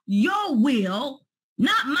 not your will,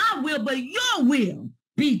 not my will, but your will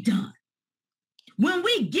be done? When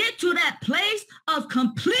we get to that place of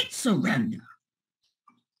complete surrender,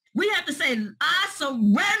 we have to say, I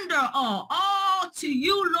surrender all to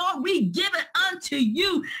you, Lord. We give it unto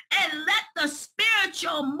you, and let the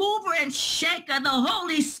spiritual mover and shaker, the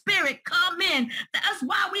Holy Spirit, come in. That's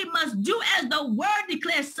why we must do as the word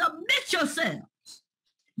declares, submit yourselves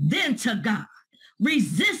then to God.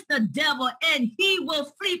 Resist the devil and he will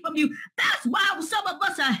flee from you. That's why some of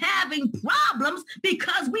us are having problems,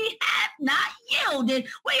 because we have not yielded.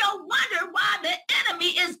 We are wondering why the enemy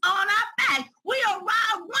is on our back. We are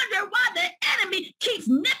wondering why the enemy keeps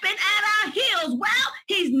nipping at our heels. Well,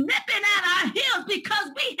 he's nipping at our heels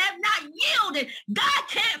because we have not yielded. God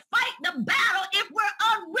can't fight the battle if we're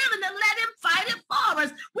unwilling to let him fight it for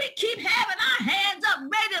us. We keep having our hands up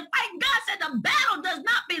ready to fight. God said the battle does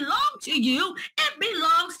not belong to you. It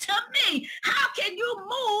belongs to me. How can you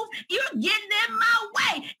move? You're getting in my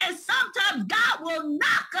way. And sometimes God will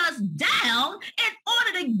knock us down in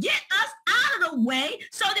order to get us out of the way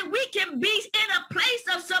so that we can be in a place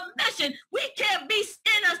of submission. We can't be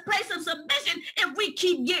in a place of submission if we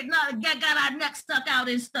keep got our neck stuck out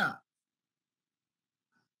in stuff.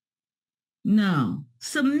 No,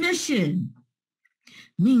 submission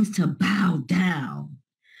means to bow down.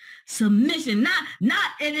 Submission,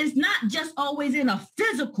 it is not just always in a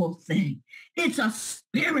physical thing. It's a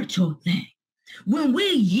spiritual thing. When we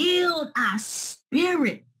yield our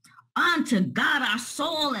spirit unto God, our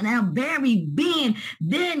soul and our very being,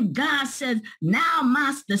 then God says,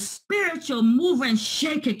 now the spiritual mover and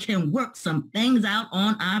shaker can work some things out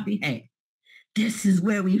on our behalf. This is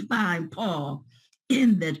where we find Paul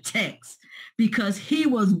in the text, because he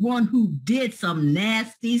was one who did some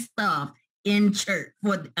nasty stuff in church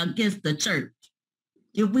against the church.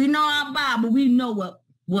 If we know our Bible, we know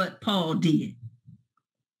what Paul did.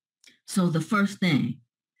 So the first thing,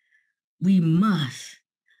 we must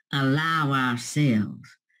allow ourselves,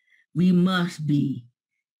 we must be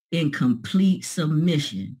in complete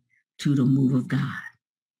submission to the move of God.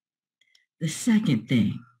 The second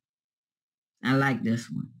thing, I like this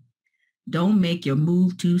one. Don't make your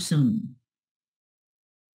move too soon.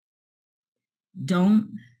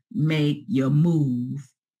 Don't make your move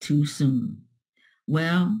too soon.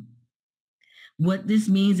 Well, what this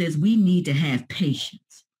means is we need to have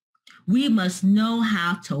patience. We must know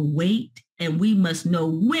how to wait, and we must know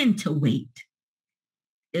when to wait.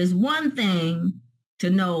 It's one thing to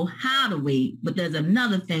know how to wait, but there's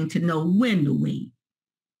another thing to know when to wait.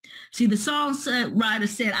 See, the song writer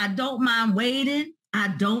said, I don't mind waiting. I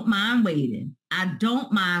don't mind waiting. I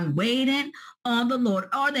don't mind waiting on the Lord.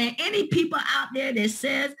 Are there any people out there that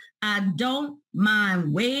says, I don't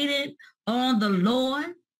mind waiting on the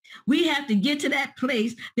Lord? We have to get to that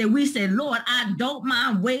place that we say, Lord, I don't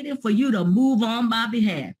mind waiting for you to move on my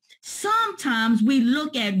behalf. Sometimes we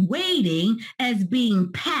look at waiting as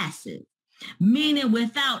being passive, meaning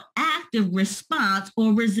without active response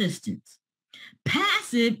or resistance.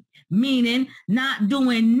 Passive meaning not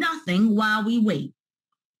doing nothing while we wait.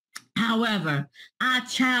 However, I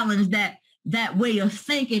challenge that way of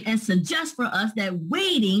thinking and suggest for us that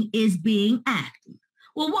waiting is being active.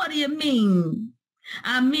 Well, what do you mean?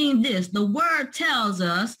 I mean this, the word tells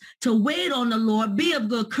us to wait on the Lord, be of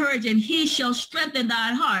good courage, and he shall strengthen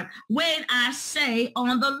thy heart. Wait, I say,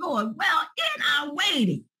 on the Lord. Well, in our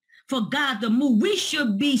waiting for God to move, we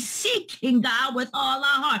should be seeking God with all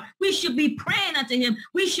our heart. We should be praying unto him.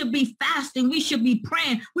 We should be fasting. We should be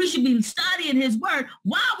praying. We should be studying his word.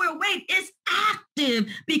 While we're waiting, it's active,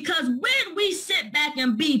 because when we sit back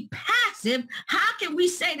and be passive, how can we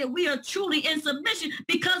say that we are truly in submission?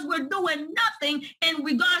 Because we're doing nothing in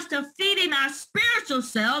regards to feeding our spiritual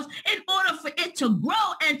selves in order for it to grow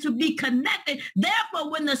and to be connected.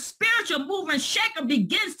 Therefore, when the spiritual mover and shaker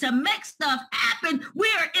begins to make stuff happen, we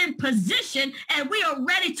are in position and we are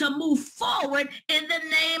ready to move forward in the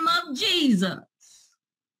name of Jesus.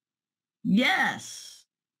 Yes.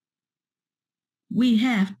 We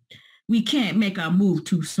can't make our move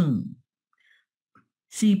too soon.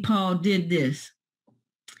 See, Paul did this.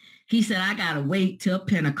 He said, I got to wait till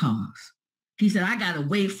Pentecost. He said, I got to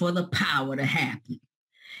wait for the power to happen.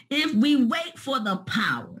 If we wait for the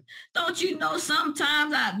power, don't you know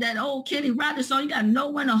sometimes that old Kenny Rogers song, you got to know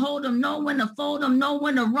when to hold them, know when to fold them, know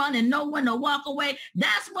when to run, and know when to walk away.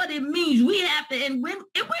 That's what it means. We have to, and when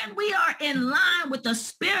we are in line with the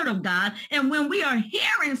Spirit of God, and when we are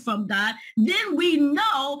hearing from God, then we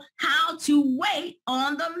know how to wait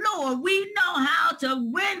on the Lord. We know how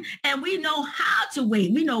to win, and we know how to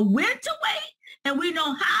wait. We know when to wait, and we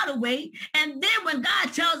know how to wait. And then when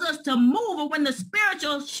God tells us to move, or when the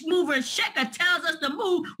spiritual mover and shaker tells us to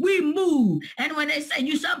move, we move. And when they say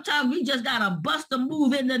sometimes we just got to bust a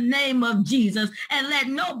move in the name of Jesus and let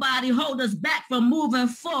nobody hold us back from moving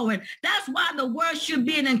forward. That's why the word should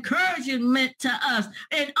be an encouragement to us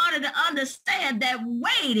in order to understand that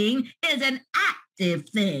waiting is an active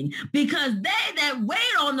thing, because they that wait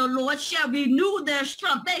on the Lord shall renew their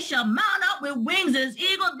strength. They shall mount up with wings as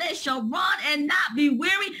eagles. They shall run and not be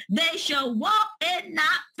weary. They shall walk and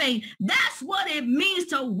not faint. That's what it means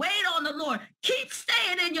to wait on the Lord. Keep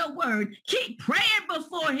staying in your word. Keep praying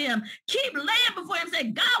before him. Keep laying before him.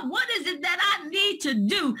 Say, God, what is it that I need to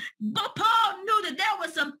do? But Paul knew that there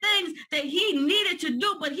were some things that he needed to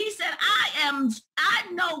do, but he said,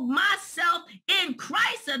 I know myself in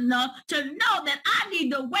Christ enough to know that I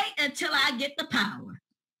need to wait until I get the power.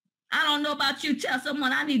 I don't know about you. Tell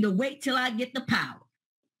someone, I need to wait till I get the power.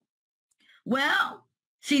 Well,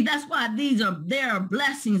 see, that's why there are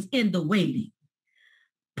blessings in the waiting.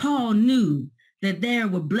 Paul knew that there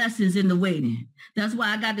were blessings in the waiting. That's why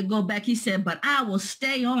I got to go back. He said, but I will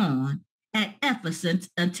stay on at Ephesus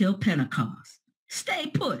until Pentecost. Stay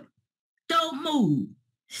put. Don't move.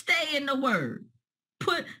 Stay in the word.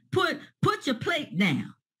 Put your plate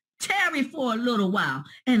down. Tarry for a little while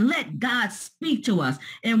and let God speak to us.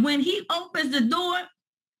 And when he opens the door,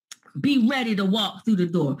 be ready to walk through the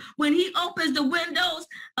door. When he opens the windows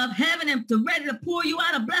of heaven and ready to pour you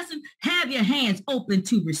out a blessing, have your hands open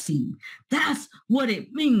to receive. That's what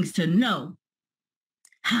it means to know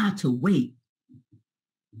how to wait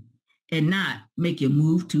and not make your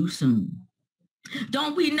move too soon.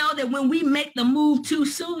 Don't we know that when we make the move too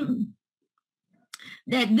soon,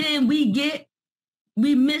 that then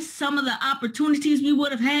we miss some of the opportunities we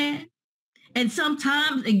would have had? And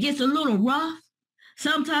sometimes it gets a little rough.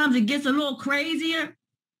 Sometimes it gets a little crazier,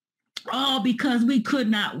 all because we could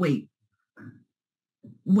not wait.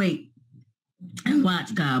 Wait and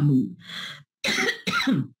watch God move.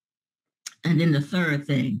 And then the third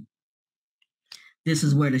thing, this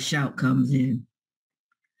is where the shout comes in.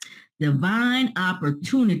 Divine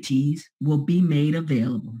opportunities will be made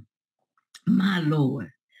available. My Lord,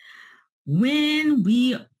 when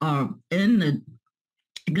we are in the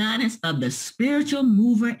guidance of the spiritual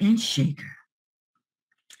mover and shaker,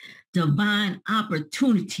 divine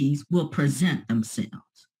opportunities will present themselves.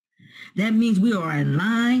 That means we are in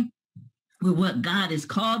line with what God has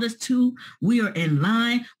called us to. We are in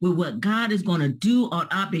line with what God is going to do on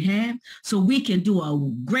our behalf, so we can do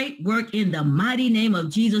a great work in the mighty name of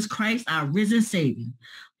Jesus Christ, our risen Savior.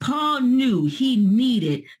 Paul knew he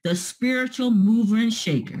needed the spiritual mover and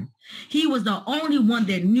shaker. He was the only one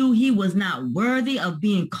that knew he was not worthy of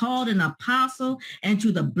being called an apostle and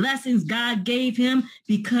to the blessings God gave him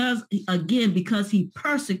because he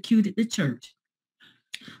persecuted the church.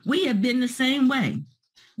 We have been the same way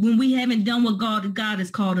when we haven't done what God has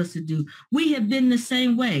called us to do. We have been the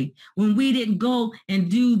same way when we didn't go and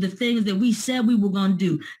do the things that we said we were going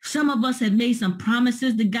to do. Some of us have made some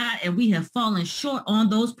promises to God and we have fallen short on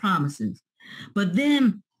those promises. But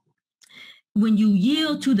then when you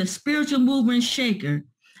yield to the spiritual mover and shaker,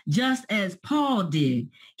 just as Paul did,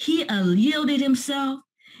 he yielded himself.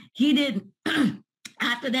 He didn't,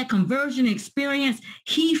 after that conversion experience,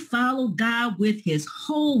 he followed God with his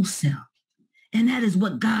whole self. And that is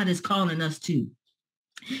what God is calling us to.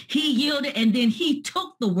 He yielded, and then he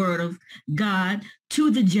took the word of God to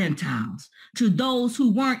the Gentiles, to those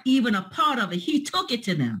who weren't even a part of it. He took it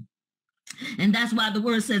to them. And that's why the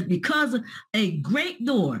word says, because of a great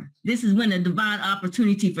door, this is when a divine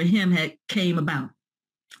opportunity for him came about.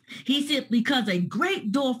 He said, because a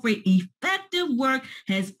great door for effective work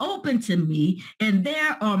has opened to me, and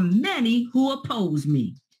there are many who oppose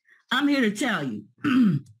me. I'm here to tell you,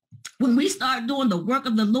 when we start doing the work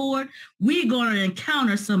of the Lord, we're going to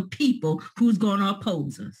encounter some people who's going to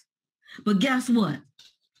oppose us. But guess what?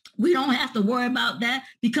 We don't have to worry about that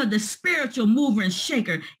because the spiritual mover and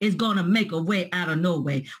shaker is going to make a way out of no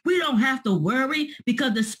way. We don't have to worry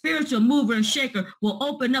because the spiritual mover and shaker will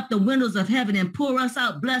open up the windows of heaven and pour us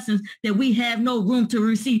out blessings that we have no room to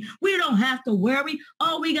receive. We don't have to worry.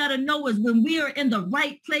 All we got to know is when we are in the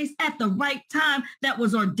right place at the right time that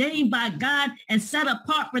was ordained by God and set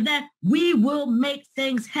apart for that, we will make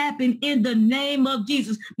things happen in the name of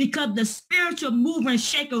Jesus, because the spiritual mover and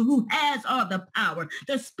shaker who has all the power,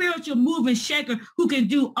 the spiritual mover and shaker who can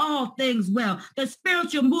do all things well, the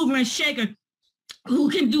spiritual mover and shaker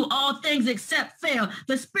who can do all things except fail,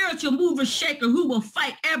 the spiritual mover shaker who will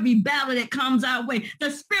fight every battle that comes our way,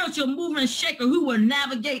 the spiritual mover and shaker who will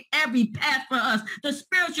navigate every path for us, the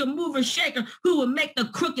spiritual mover shaker who will make the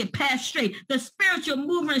crooked path straight, the spiritual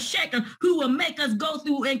mover and shaker who will make us go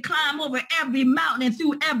through and climb over every mountain and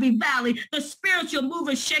through every valley, the spiritual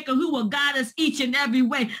mover shaker who will guide us each and every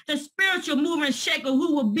way, the spiritual mover and shaker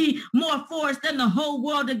who will be more for us than the whole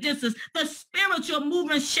world against us, the spiritual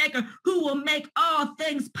mover and shaker who will make all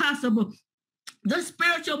things possible. The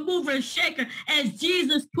spiritual mover and shaker, as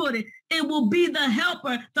Jesus put it, it will be the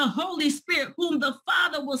helper, the Holy Spirit, whom the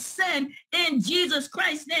Father will send in Jesus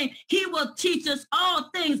Christ's name. He will teach us all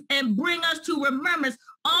things and bring us to remembrance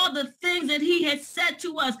all the things that he has said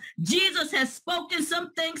to us. Jesus has spoken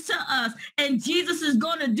some things to us, and Jesus is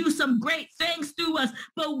going to do some great things through us,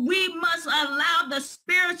 but we must allow the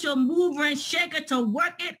spiritual mover and shaker to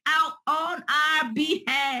work it out on our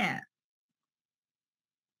behalf.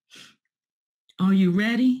 Are you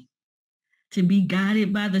ready to be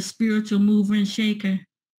guided by the spiritual mover and shaker?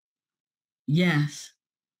 Yes.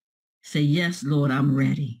 Say, yes, Lord, I'm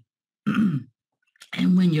ready. And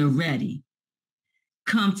when you're ready,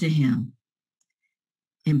 come to him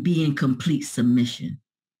and be in complete submission.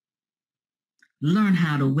 Learn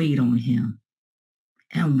how to wait on him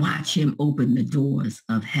and watch him open the doors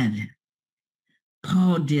of heaven.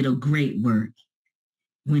 Paul did a great work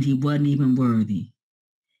when he wasn't even worthy.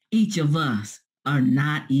 Each of us are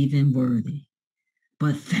not even worthy,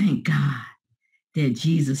 but thank God that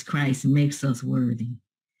Jesus Christ makes us worthy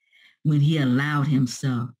when he allowed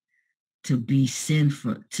himself to be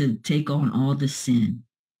sinful, to take on all the sin.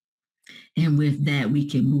 And with that, we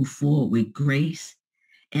can move forward with grace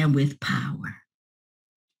and with power.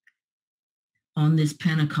 On this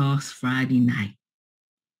Pentecost Friday night,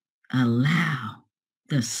 allow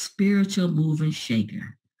the spiritual moving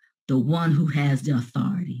shaker, the one who has the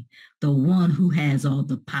authority, the one who has all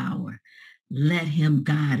the power, let him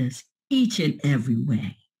guide us each and every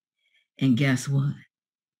way. And guess what?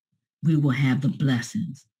 We will have the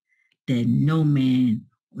blessings that no man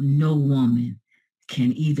or no woman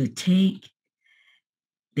can either take,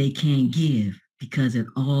 they can't give, because it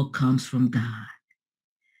all comes from God.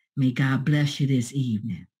 May God bless you this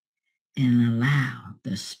evening and allow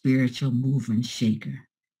the spiritual mover and shaker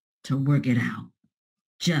to work it out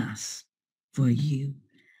just for you.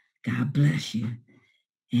 God bless you,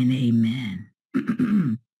 and amen.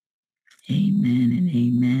 Amen and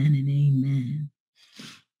amen and amen.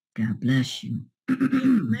 God bless you.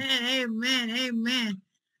 Amen, amen, amen.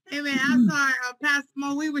 Amen. I'm sorry, Pastor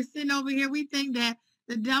Mo, we were sitting over here. We think that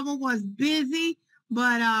the devil was busy,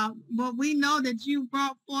 but we know that you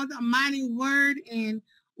brought forth a mighty word, and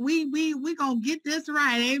we gonna get this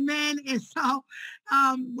right. Amen. And so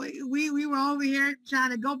we were over here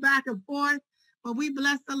trying to go back and forth, but we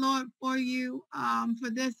bless the Lord for you for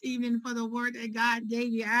this evening, for the word that God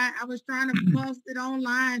gave you. I was trying to post it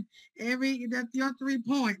online, your 3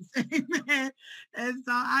 points. Amen. And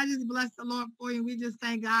so I just bless the Lord for you. We just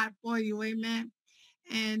thank God for you. Amen.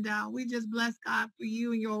 And we just bless God for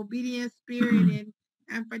you and your obedient spirit,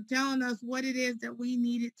 and for telling us what it is that we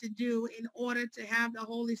needed to do in order to have the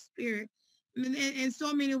Holy Spirit. In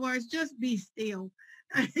so many words, just be still.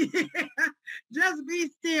 Just be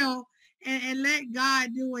still and let God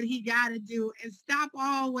do what he got to do, and stop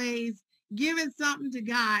always giving something to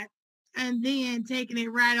God and then taking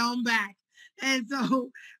it right on back. And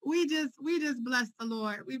so we just bless the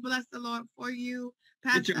Lord. We bless the Lord for you,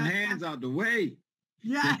 Pastor. Get your hands out the way.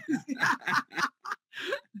 Yes.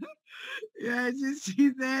 Yeah,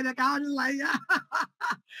 she said, like, I was just like,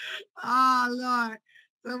 oh, Lord.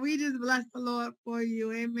 So we just bless the Lord for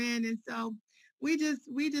you. Amen. And so we just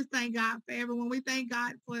thank God for everyone. We thank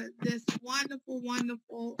God for this wonderful,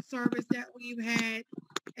 wonderful service that we've had.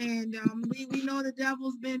 And we know the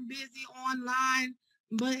devil's been busy online,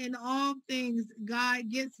 but in all things, God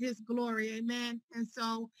gets his glory. Amen. And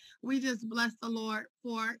so we just bless the Lord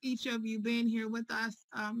for each of you being here with us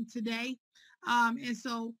today. And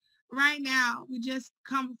so right now, we just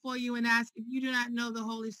come before you and ask, if you do not know the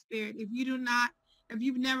Holy Spirit, if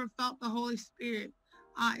you've never felt the Holy Spirit,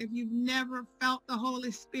 If you've never felt the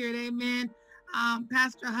Holy Spirit, amen.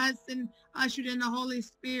 Pastor Hudson ushered in the Holy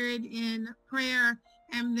Spirit in prayer,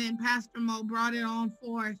 and then Pastor Mo brought it on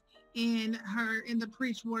forth in the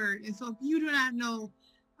preach word. And so if you do not know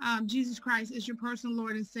Jesus Christ as your personal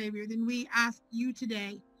Lord and Savior, then we ask you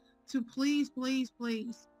today to please, please,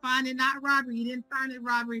 please find it not robbery. You didn't find it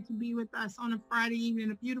robbery to be with us on a Friday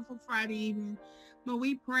evening, a beautiful Friday evening. But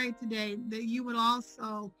we pray today that you would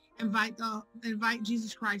also invite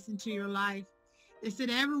Jesus Christ into your life. They said,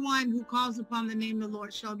 everyone who calls upon the name of the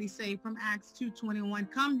Lord shall be saved, from Acts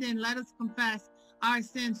 2:21. Come then, let us confess our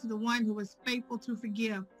sins to the one who is faithful to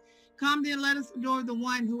forgive. Come then, let us adore the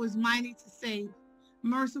one who is mighty to save.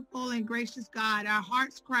 Merciful and gracious God, our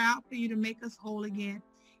hearts cry out for you to make us whole again.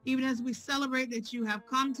 Even as we celebrate that you have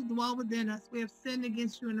come to dwell within us, we have sinned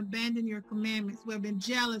against you and abandoned your commandments. We have been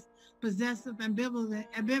jealous, possessive,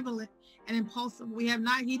 ambivalent, and impulsive. We have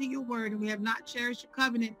not heeded your word, and we have not cherished your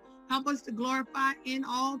covenant. Help us to glorify in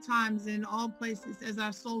all times and in all places as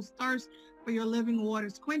our souls thirst for your living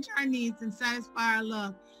waters. Quench our needs and satisfy our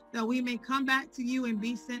love, that we may come back to you and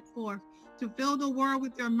be sent forth to fill the world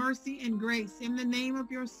with your mercy and grace. In the name of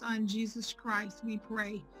your Son, Jesus Christ, we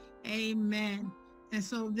pray. Amen. And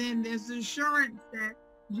so then there's the assurance that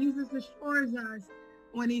Jesus assures us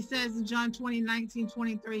when he says in John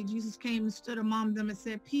 20:19-23, Jesus came and stood among them and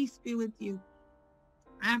said, peace be with you.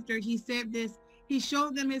 After he said this, he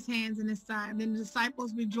showed them his hands and his side. Then the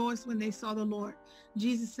disciples rejoiced when they saw the Lord.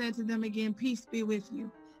 Jesus said to them again, peace be with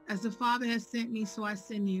you. As the Father has sent me, so I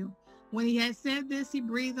send you. When he had said this, he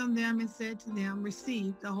breathed on them and said to them,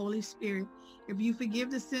 receive the Holy Spirit. If you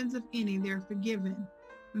forgive the sins of any, they're forgiven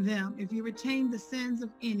them. If you retain the sins of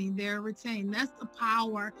any, they're retained. That's the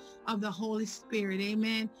power of the Holy Spirit.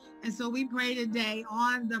 Amen. And so we pray today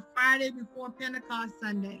on the Friday before Pentecost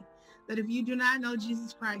Sunday, that if you do not know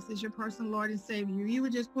Jesus Christ as your personal Lord and Savior, you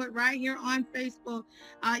would just put right here on Facebook,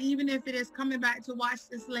 even if it is coming back to watch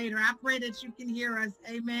this later. I pray that you can hear us.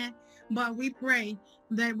 Amen. But we pray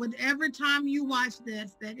that whatever time you watch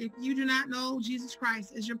this, that if you do not know Jesus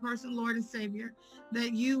Christ as your personal Lord and Savior,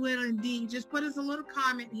 that you will indeed just put us a little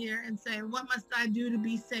comment here and say, what must I do to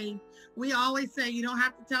be saved? We always say, you don't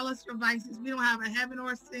have to tell us your vices. We don't have a heaven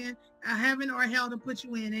or hell to put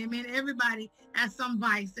you in. Amen. Everybody has some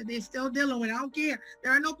vice that they're still dealing with. I don't care.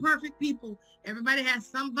 There are no perfect people. Everybody has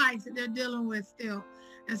some vice that they're dealing with still.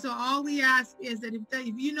 And so all we ask is that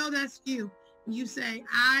if you know that's you say,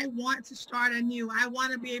 I want to start anew. I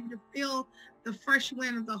want to be able to feel the fresh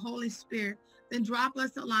wind of the Holy Spirit. Then drop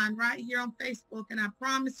us a line right here on Facebook. And I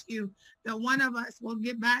promise you that one of us will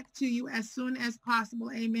get back to you as soon as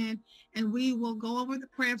possible. Amen. And we will go over the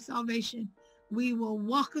prayer of salvation. We will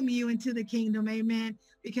welcome you into the kingdom. Amen.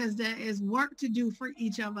 Because there is work to do for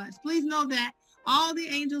each of us. Please know that all the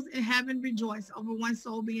angels in heaven rejoice over one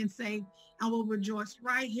soul being saved, and will rejoice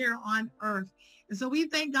right here on earth. And so we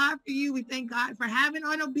thank God for you. We thank God for having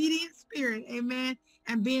an obedient spirit. Amen.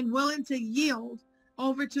 And being willing to yield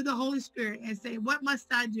over to the Holy Spirit and say, what must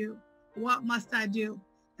I do? What must I do?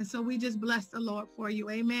 And so we just bless the Lord for you.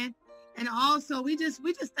 Amen. And also we just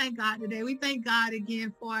thank God today. We thank God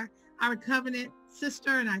again for our covenant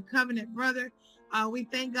sister and our covenant brother. We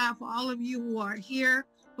thank God for all of you who are here,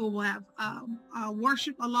 who will have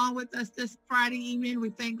worship along with us this Friday evening. We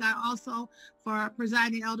thank God also for our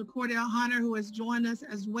presiding elder Cordell Hunter, who has joined us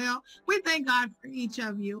as well. We thank God for each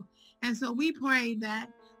of you. And so we pray that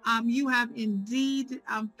you have indeed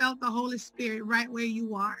felt the Holy Spirit right where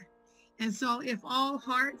you are. And so if all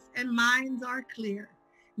hearts and minds are clear,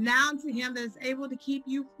 now to him that is able to keep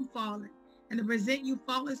you from falling and to present you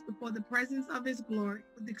faultless before the presence of his glory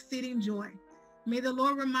with exceeding joy. May the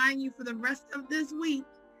Lord remind you for the rest of this week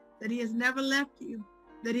that he has never left you,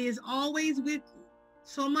 that he is always with you.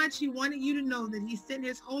 So much he wanted you to know that he sent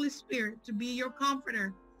his Holy Spirit to be your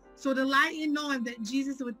comforter. So delight in knowing that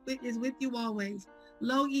Jesus is with you always,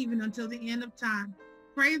 lo, even until the end of time.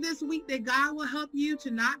 Pray this week that God will help you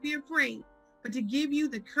to not be afraid, but to give you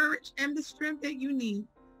the courage and the strength that you need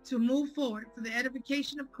to move forward for the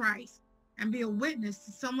edification of Christ and be a witness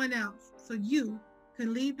to someone else so you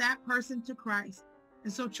can lead that person to Christ.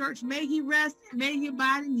 And so, church, may he rest and may he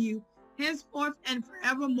abide in you henceforth and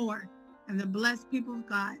forevermore. And the blessed people of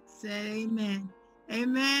God said amen.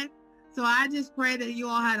 Amen. So I just pray that you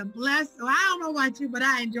all had a blessed, I don't know about you, but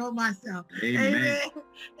I enjoyed myself. Amen.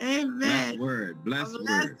 Amen. Blessed word. Blessed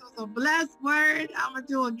word. It was a blessed word. I'm going to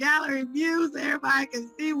do a gallery view so everybody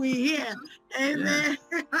can see we here. Amen.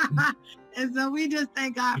 Yeah. And so we just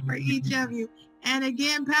thank God for each of you. And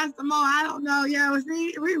again, Pastor Mo, I don't know. Yeah,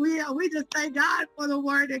 see, we just thank God for the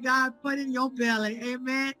word that God put in your belly.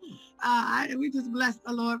 Amen. We just bless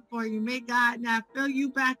the Lord for you. May God now fill you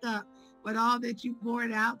back up with all that you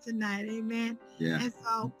poured out tonight. Amen. Yeah. And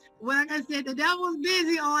so, like I said, the devil's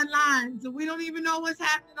busy online, so we don't even know what's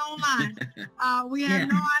happening online. We have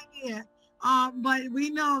no idea. But we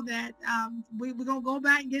know that we're going to go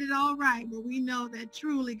back and get it all right. But we know that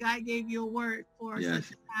truly God gave you a word for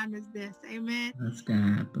such a time as this. Amen. Bless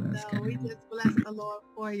God. Bless God. We just bless the Lord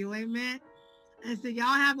for you. Amen. And so y'all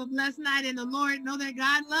have a blessed night in the Lord. Know that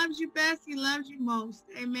God loves you best. He loves you most.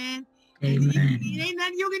 Amen. Amen. He ain't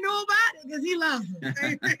nothing you can do about it because he loves you.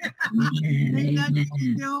 Ain't nothing you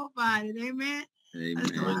can do about it. Amen.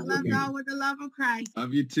 Amen. So I love y'all with the love of Christ.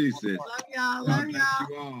 Love you too, sis. Love y'all. God bless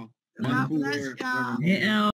you all. God bless y'all. Yeah.